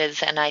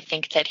fixtures, and I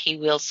think that he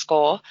will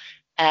score.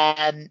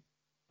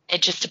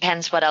 It just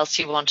depends what else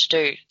you want to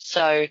do.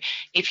 So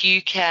if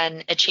you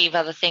can achieve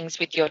other things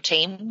with your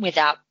team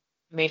without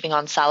moving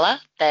on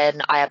Salah,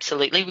 then I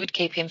absolutely would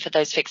keep him for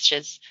those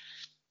fixtures.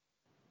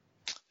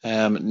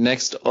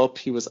 Next up,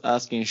 he was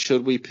asking,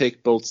 should we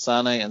pick both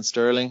Sané and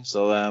Sterling?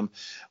 So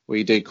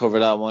we did cover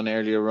that one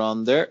earlier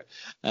on there,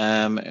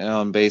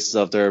 on basis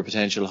of their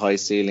potential high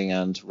ceiling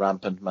and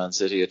rampant Man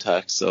City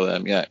attacks. So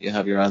yeah, you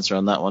have your answer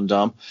on that one,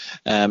 Dom.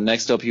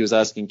 Next up, he was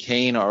asking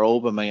Kane or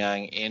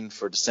Aubameyang in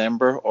for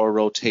December, or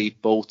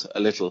rotate both a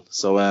little.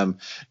 So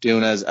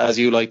doing as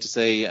you like to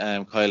say,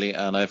 Kylie,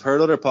 and I've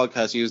heard other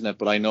podcasts using it,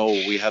 but I know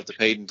we have the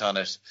patent on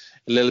it.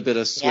 A little bit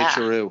of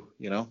switcheroo,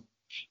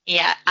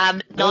 Yeah,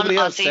 Nobody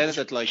else non-Aussies says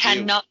it like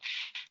cannot.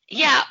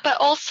 Yeah, but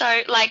also,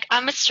 like,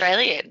 I'm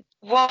Australian.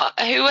 Who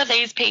are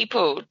these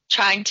people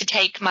trying to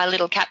take my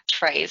little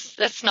catchphrase?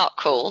 That's not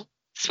cool.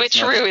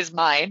 Switcheroo is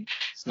mine.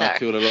 It's not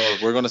cool at all.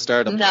 We're going to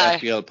start a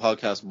FPL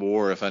podcast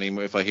war if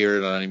I hear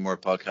it on any more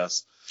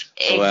podcasts.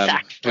 So,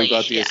 exactly. who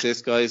got the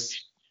assist,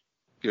 guys?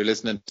 You're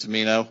listening to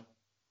me now.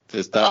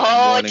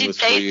 That warning was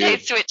for you. Did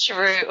they say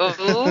switcheroo?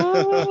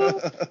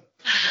 Ooh.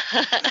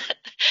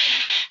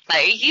 No,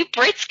 you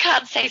Brits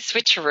can't say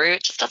switcheroo.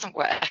 It just doesn't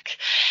work.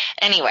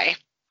 Anyway,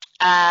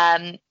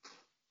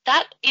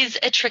 that is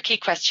a tricky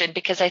question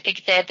because I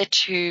think they're the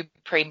 2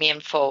 premium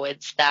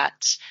forwards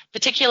that,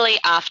 particularly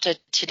after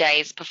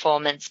today's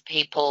performance,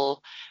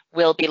 people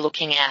will be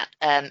looking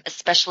at,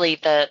 especially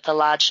the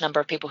large number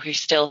of people who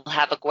still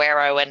have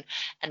Aguero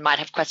and might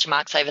have question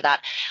marks over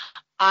that.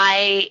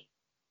 I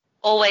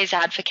always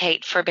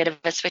advocate for a bit of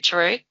a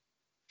switcheroo.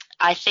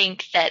 I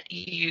think that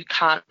you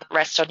can't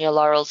rest on your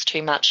laurels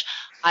too much.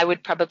 I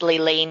would probably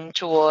lean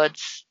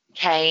towards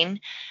Kane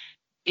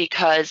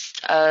because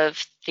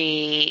of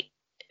the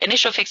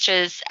initial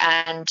fixtures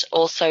and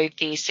also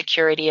the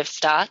security of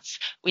starts.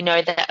 We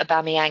know that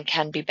Aubameyang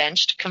can be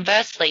benched.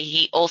 Conversely,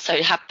 he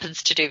also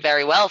happens to do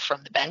very well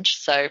from the bench,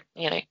 so,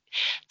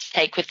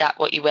 take with that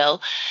what you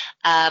will.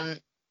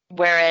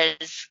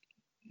 Whereas,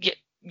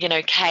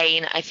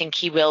 Kane, I think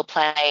he will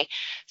play.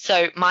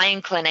 So my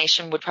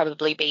inclination would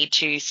probably be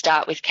to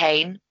start with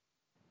Kane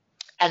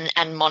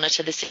and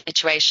monitor the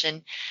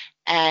situation.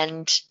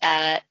 And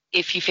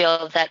if you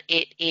feel that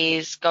it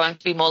is going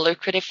to be more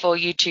lucrative for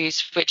you to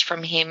switch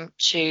from him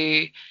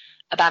to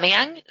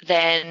Aubameyang,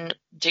 then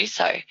do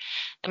so.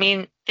 I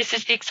mean, this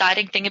is the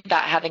exciting thing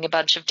about having a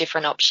bunch of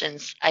different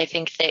options. I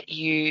think that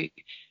the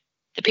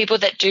people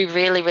that do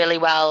really, really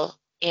well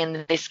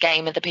in this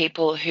game are the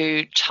people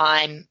who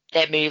time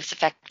their moves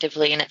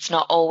effectively. And it's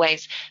not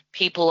always,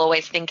 people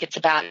always think it's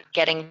about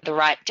getting the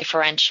right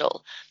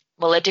differential.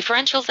 Well, a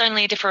differential is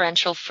only a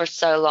differential for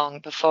so long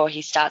before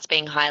he starts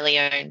being highly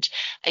owned.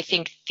 I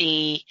think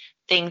the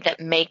thing that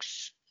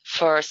makes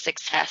for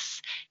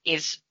success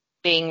is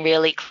being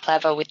really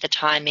clever with the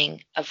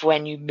timing of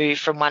when you move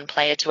from one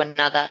player to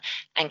another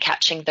and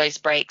catching those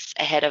breaks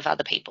ahead of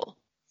other people.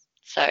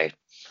 So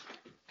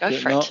go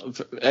for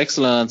it.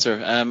 Excellent answer.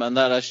 And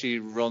that actually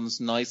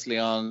runs nicely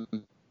on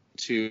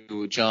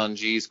to John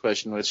G's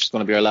question, which is going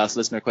to be our last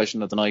listener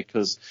question of the night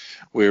because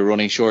we're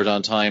running short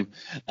on time.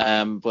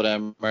 But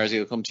Marzi,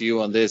 I'll come to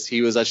you on this.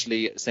 He was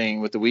actually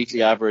saying with the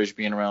weekly average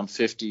being around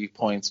 50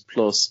 points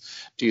plus,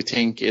 do you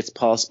think it's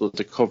possible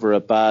to cover a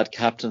bad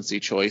captaincy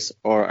choice,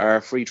 or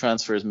are free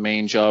transfers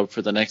main job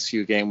for the next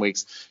few game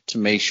weeks to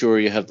make sure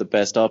you have the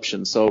best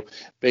option? So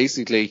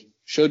basically,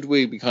 should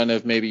we be kind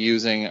of maybe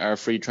using our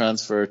free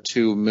transfer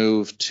to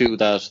move to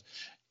that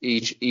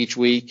each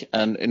week,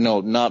 and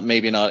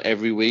not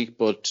every week,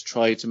 but to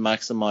try to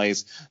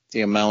maximize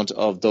the amount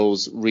of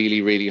those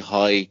really, really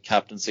high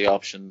captaincy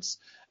options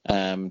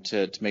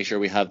to make sure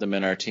we have them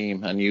in our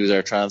team and use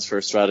our transfer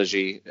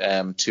strategy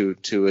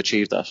to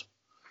achieve that?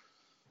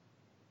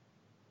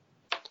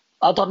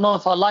 I don't know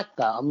if I like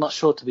that. I'm not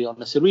sure, to be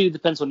honest. It really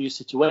depends on your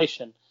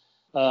situation.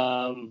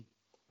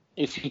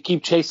 If you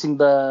keep chasing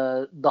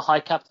the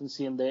high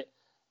captaincy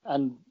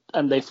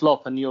and they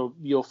flop and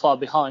you're far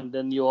behind,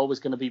 then you're always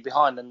going to be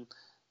behind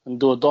and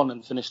do a Don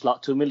and finish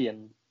like 2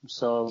 million.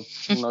 So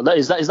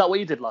is that what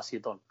you did last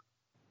year, Don?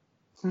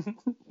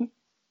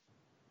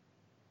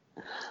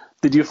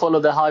 Did you follow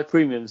the high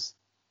premiums?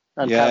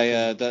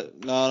 Yeah.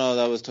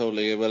 That was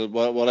totally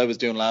what I was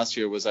doing last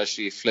year was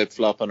actually flip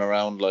flopping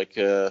around like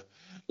a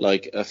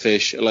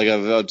fish. Like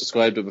I've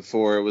described it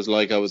before, it was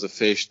like I was a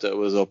fish that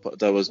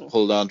was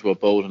pulled onto a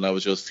boat, and I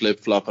was just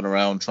flip flopping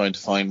around trying to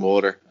find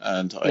water,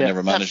 and I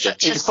never managed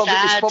it. It's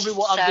probably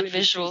what I'm doing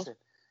visual. this season.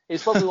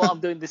 It's probably what I'm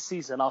doing this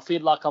season. I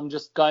feel like I'm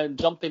just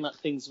jumping at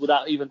things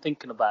without even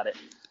thinking about it.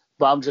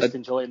 But I'm just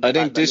enjoying. I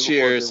think this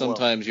year,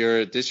 sometimes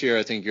I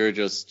think you're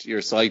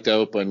psyched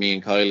out by me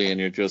and Kylie, and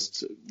you're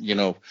just,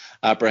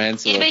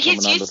 apprehensive. Yeah, but of he's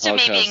coming on used the to me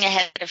podcast. being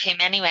ahead of him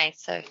anyway,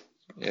 so.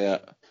 Yeah,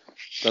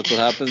 that's what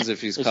happens if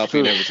he's It's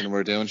copying true. everything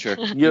we're doing. Sure,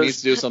 he Yes. needs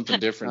to do something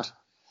different.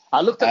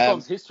 I looked at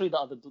Tom's history the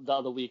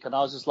other week, and I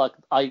was just like,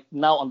 I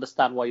now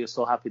understand why you're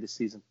so happy this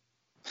season.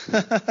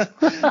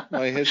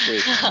 My history.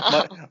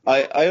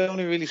 I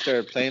only really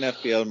started playing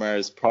FPL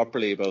Mars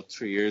properly about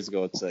 3 years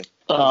ago, I'd say.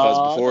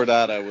 Because before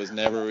that, I was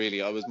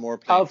more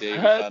playing I've daily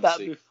heard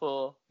fantasy. that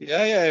before.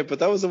 Yeah, but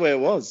that was the way it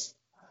was.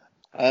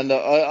 And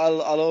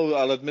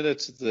I'll admit it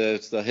to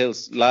the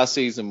hills. Last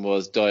season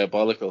was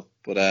diabolical,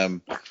 but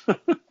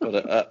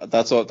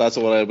that's what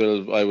I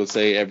will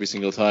say every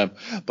single time.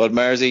 But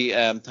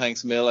Marzi,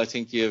 thanks Mill. I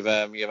think you've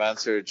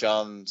answered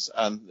John's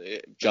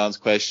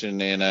question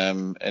in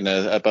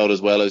about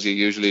as well as you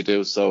usually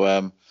do.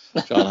 So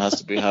John has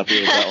to be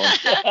happy with that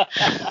one.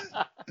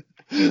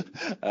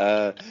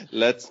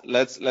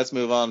 Let's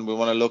move on. We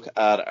want to look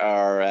at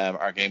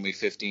our game week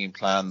 15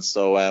 plans.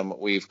 So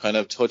we've kind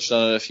of touched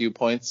on it a few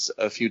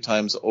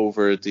times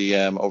over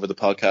the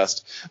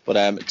podcast.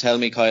 But tell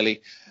me,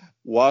 Kylie,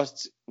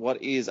 what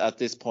is at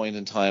this point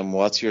in time?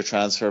 What's your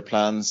transfer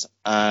plans?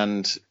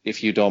 And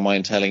if you don't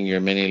mind telling your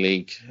mini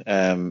league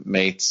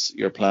mates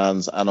your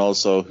plans, and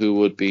also who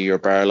would be your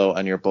Barlow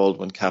and your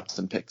Baldwin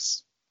captain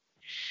picks?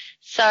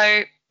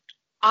 So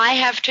I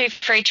have 2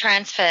 free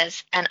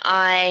transfers, and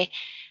I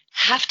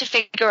have to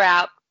figure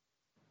out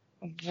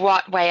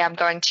what way I'm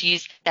going to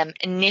use them.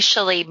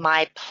 Initially,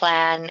 my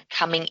plan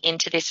coming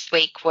into this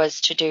week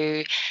was to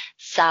do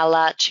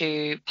Salah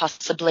to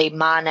possibly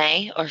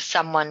Mane or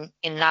someone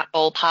in that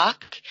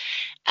ballpark,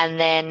 and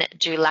then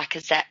do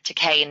Lacazette to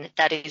Kane.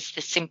 That is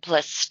the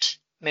simplest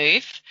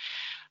move.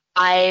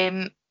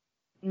 I'm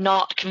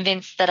not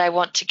convinced that I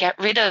want to get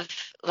rid of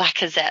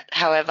Lacazette,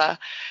 however.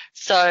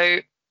 So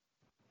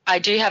I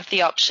do have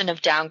the option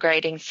of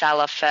downgrading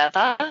Salah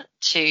further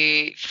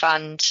to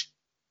fund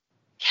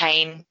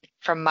Kane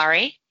from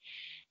Murray.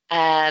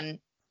 I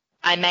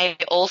may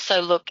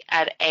also look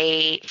at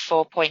a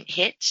 4-point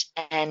hit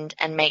and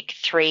make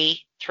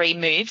three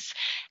moves.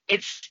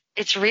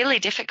 It's really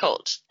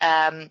difficult.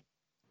 And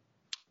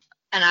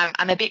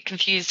I'm a bit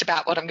confused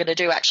about what I'm going to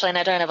do, actually, and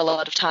I don't have a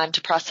lot of time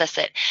to process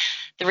it.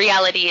 The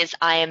reality is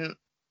I am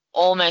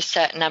almost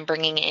certain I'm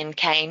bringing in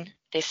Kane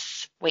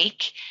this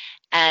week,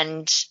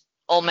 and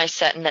almost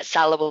certain that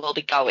Salah will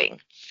be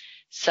going.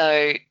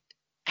 So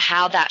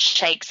how that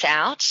shakes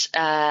out,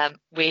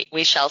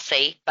 we shall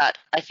see. But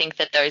I think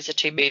that those are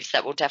 2 moves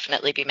that will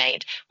definitely be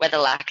made. Whether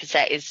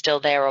Lacazette is still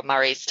there or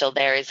Murray is still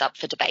there is up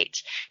for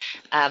debate.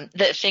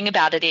 The thing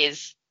about it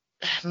is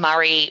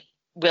Murray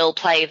will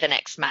play the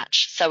next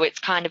match. So it's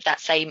kind of that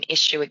same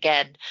issue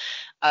again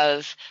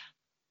of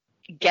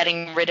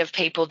getting rid of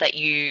people that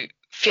you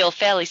feel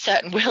fairly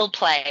certain will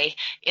play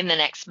in the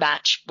next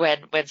match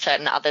when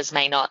certain others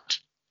may not.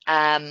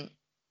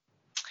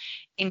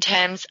 In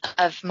terms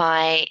of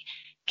my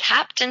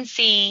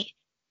captaincy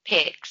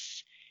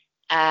picks,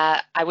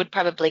 I would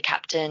probably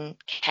captain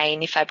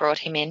Kane if I brought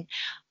him in.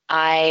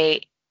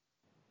 I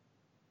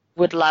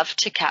would love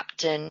to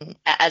captain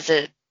as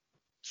a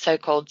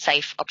so-called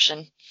safe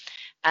option.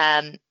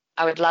 I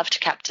would love to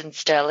captain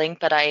Sterling,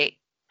 but I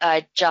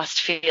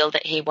just feel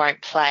that he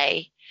won't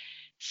play.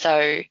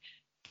 So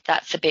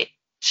that's a bit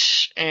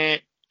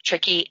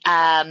tricky.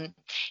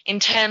 In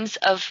terms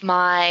of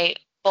my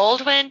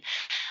Baldwin,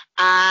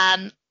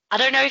 I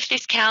don't know if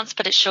this counts,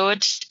 but it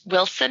should.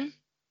 Wilson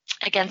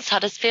against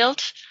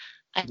Huddersfield.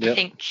 I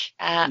think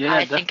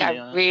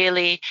I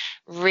really,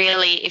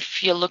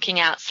 if you're looking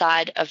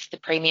outside of the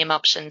premium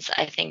options,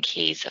 I think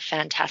he's a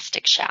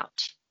fantastic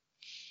shout.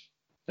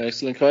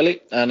 Excellent, Kylie.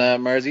 And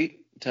Marzi,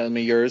 tell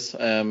me yours.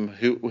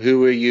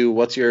 Who are you?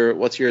 What's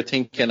your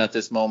thinking at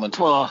this moment?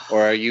 Or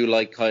are you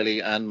like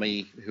Kylie and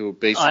me, who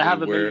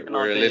basically we're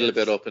a little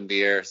bit up in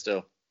the air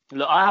still?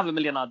 Look, I have a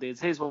million ideas.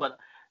 Here's what.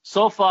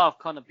 So far, I've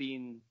kind of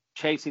been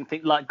chasing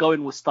things, like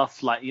going with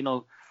stuff like,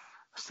 I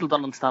still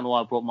don't understand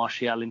why I brought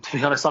Martial in, to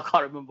be honest. I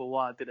can't remember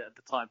why I did it at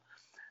the time.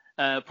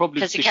 Probably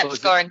because he kept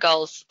scoring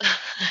goals.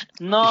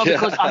 No,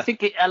 because I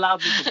think it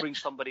allowed me to bring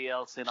somebody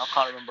else in. I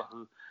can't remember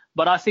who.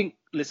 But I think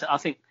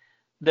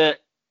the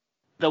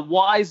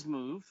wise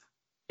move,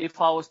 if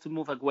I was to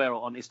move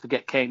Aguero on, is to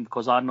get Kane,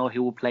 because I know he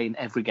will play in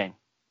every game.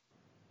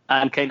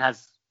 And Kane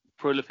has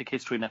prolific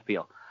history in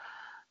FPL.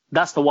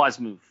 That's the wise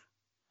move.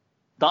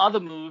 The other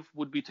move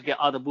would be to get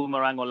either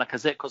Boomerang or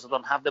Lacazette, because I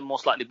don't have them,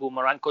 most likely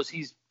Boomerang, because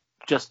he's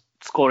just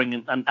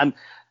scoring. And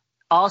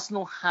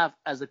Arsenal have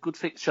as a good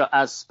fixture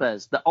as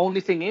Spurs. The only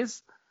thing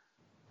is,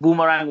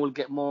 Boomerang will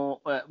get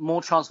more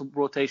chance of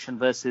rotation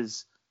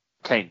versus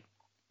Kane.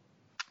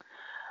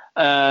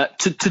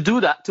 To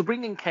do that, to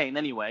bring in Kane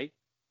anyway,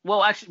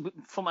 well, actually,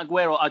 from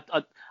Aguero,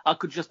 I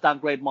could just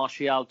downgrade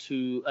Martial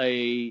to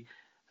a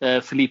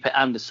Felipe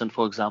Anderson,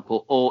 for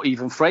example, or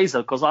even Fraser,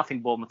 because I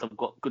think Bournemouth have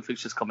got good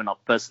fixtures coming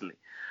up, personally.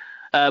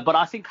 But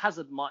I think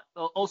Hazard might.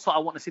 Also, I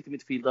want a City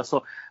midfielder.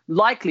 So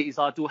likely is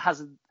I do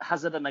Hazard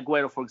and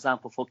Aguero, for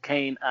example, for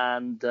Kane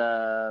and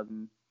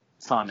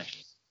Sane.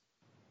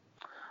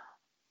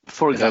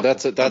 For example,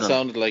 that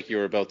sounded like you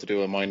were about to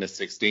do a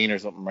 -16 or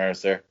something,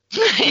 Maris, there.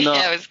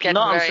 Yeah, it was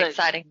getting very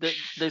exciting.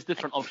 There's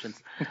different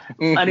options.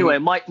 Anyway,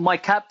 my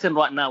captain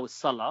right now is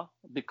Salah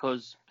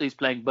because he's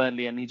playing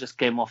Burnley and he just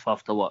came off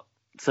after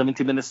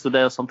 70 minutes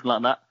today or something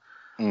like that.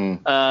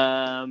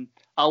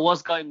 I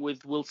was going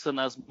with Wilson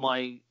as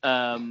my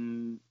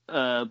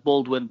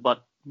Baldwin,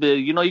 but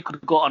you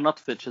could go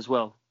Arnautovic as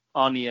well.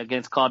 Arnie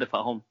against Cardiff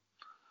at home.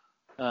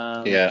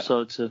 So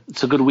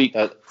it's a good week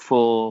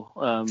for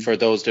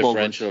those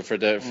differential for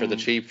the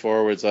cheap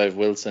forwards. I have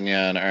Wilson,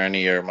 and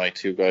Arnie are my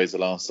two guys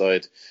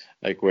alongside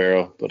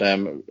Aguero. But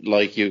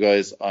like you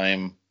guys,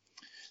 I'm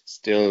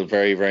still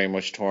very, very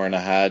much torn.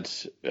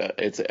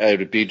 It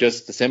would be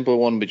just the simple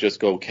one. We just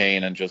go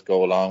Kane and just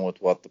go along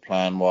with what the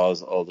plan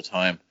was all the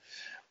time.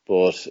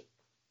 But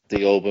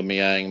the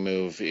Aubameyang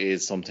move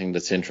is something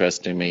that's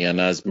interesting me, and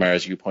as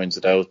Mars, you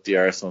pointed out, the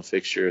Arsenal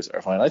fixtures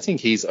are fine. I think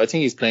he's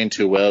playing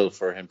too well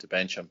for him to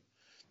bench him,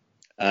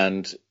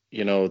 and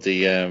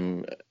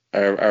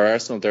our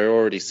Arsenal, they're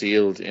already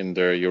sealed in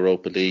their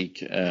Europa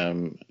League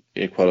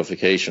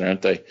qualification,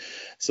 aren't they?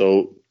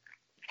 So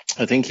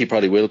I think he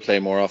probably will play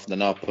more often than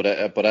not.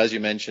 But as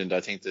you mentioned,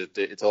 I think that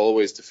it's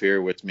always the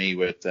fear with me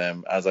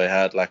as I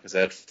had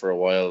Lacazette for a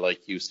while,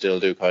 like you still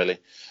do, Kylie.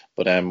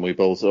 But we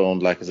both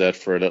owned Lacazette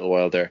for a little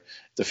while there.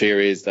 The fear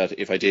is that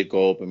if I did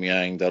go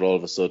Aubameyang, that all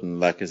of a sudden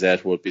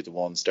Lacazette would be the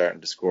one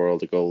starting to score all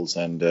the goals,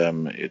 and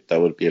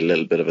that would be a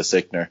little bit of a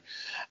sickener.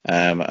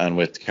 And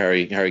with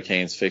Harry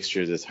Kane's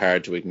fixtures, it's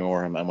hard to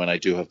ignore him. And when I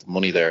do have the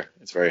money there,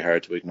 it's very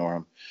hard to ignore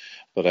him.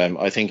 But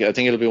I think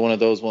it'll be one of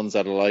those ones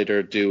that'll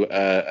either do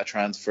a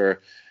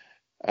transfer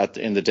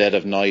in the dead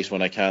of night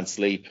when I can't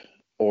sleep,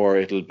 or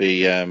it'll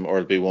be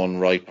one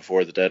right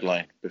before the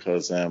deadline,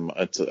 because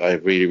I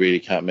really, really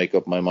can't make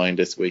up my mind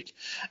this week.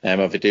 If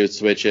I do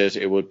switch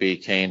it would be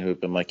Kane who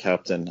would be my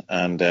captain,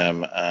 and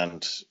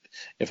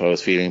if I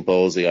was feeling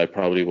ballsy, I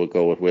probably would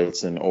go with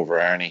Wilson over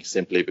Arnie,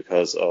 simply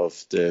because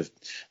of the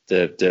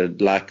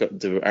lack of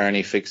the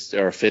Arnie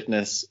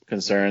fitness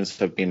concerns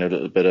have been a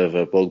little bit of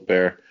a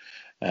bugbear.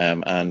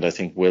 And I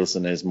think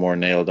Wilson is more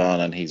nailed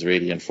on, and he's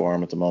really in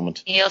form at the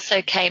moment. He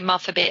also came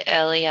off a bit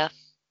earlier.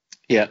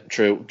 Yeah,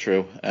 true.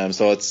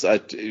 So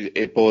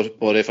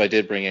but if I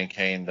did bring in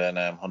Kane, then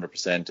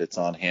 100% it's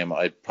on him.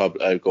 I'd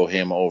go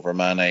him over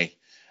Mane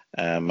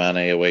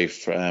away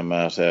from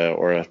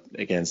or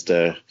against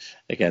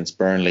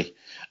Burnley,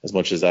 as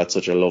much as that's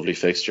such a lovely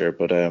fixture.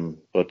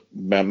 But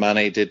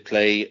Mane did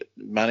play.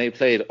 Mane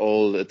played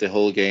the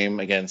whole game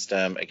against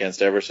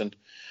Everton,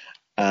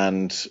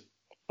 and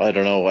I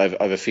don't know. I've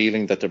a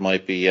feeling that there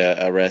might be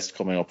a rest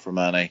coming up for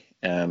Mane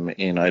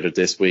in either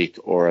this week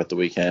or at the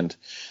weekend.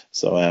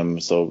 So a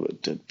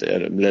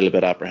little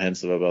bit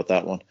apprehensive about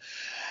that one.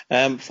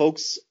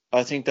 Folks,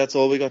 I think that's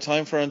all we got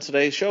time for on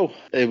today's show.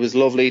 It was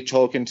lovely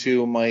talking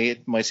to my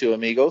two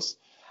amigos.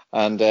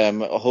 And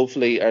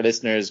hopefully our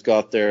listeners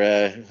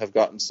have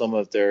gotten some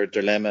of their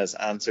dilemmas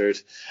answered,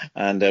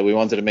 and we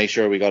wanted to make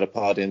sure we got a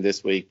pod in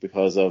this week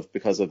because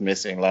of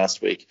missing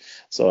last week.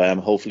 So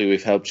hopefully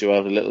we've helped you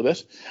out a little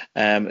bit.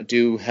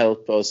 Do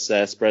help us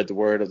spread the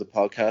word of the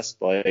podcast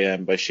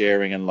by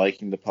sharing and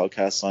liking the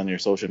podcast on your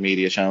social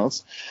media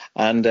channels.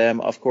 And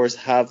of course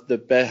have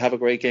a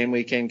great game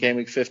week in game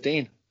week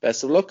 15.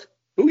 Best of luck.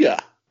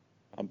 Booyah!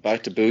 I'm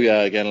back to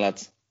booyah again,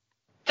 lads.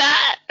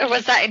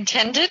 Was that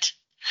intended?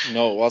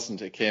 No, it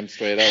wasn't. It came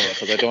straight out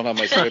because I don't have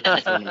my script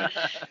in front of me.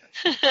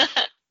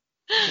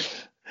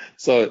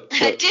 So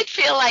I did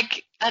feel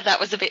like that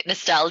was a bit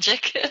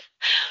nostalgic.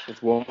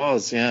 It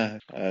was, yeah.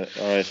 All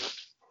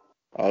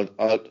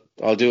right.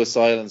 I'll do a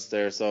silence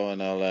there,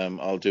 and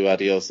I'll do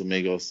adios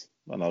amigos,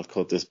 and I'll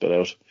cut this bit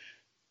out.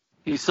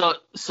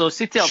 So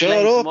City are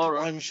playing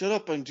tomorrow. Shut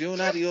up! I'm doing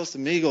adios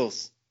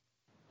amigos.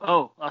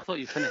 Oh, I thought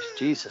you finished.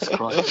 Jesus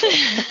Christ.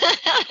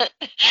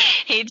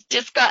 He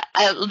just got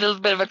a little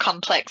bit of a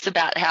complex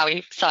about how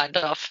he signed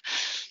off.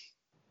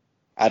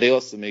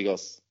 Adios,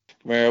 amigos.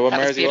 Mary, what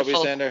were you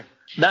saying there?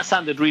 That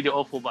sounded really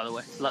awful, by the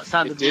way.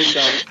 It did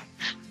sound.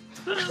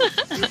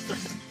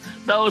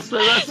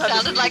 that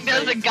sounded like there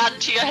was a gun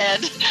to your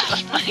head.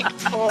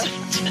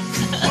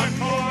 One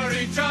for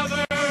each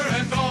other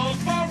and all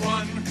for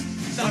one.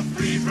 The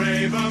three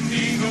brave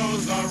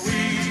amigos are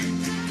we.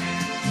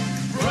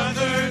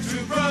 Brother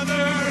to brother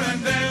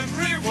and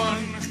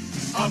everyone,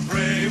 a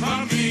brave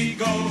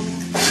amigo.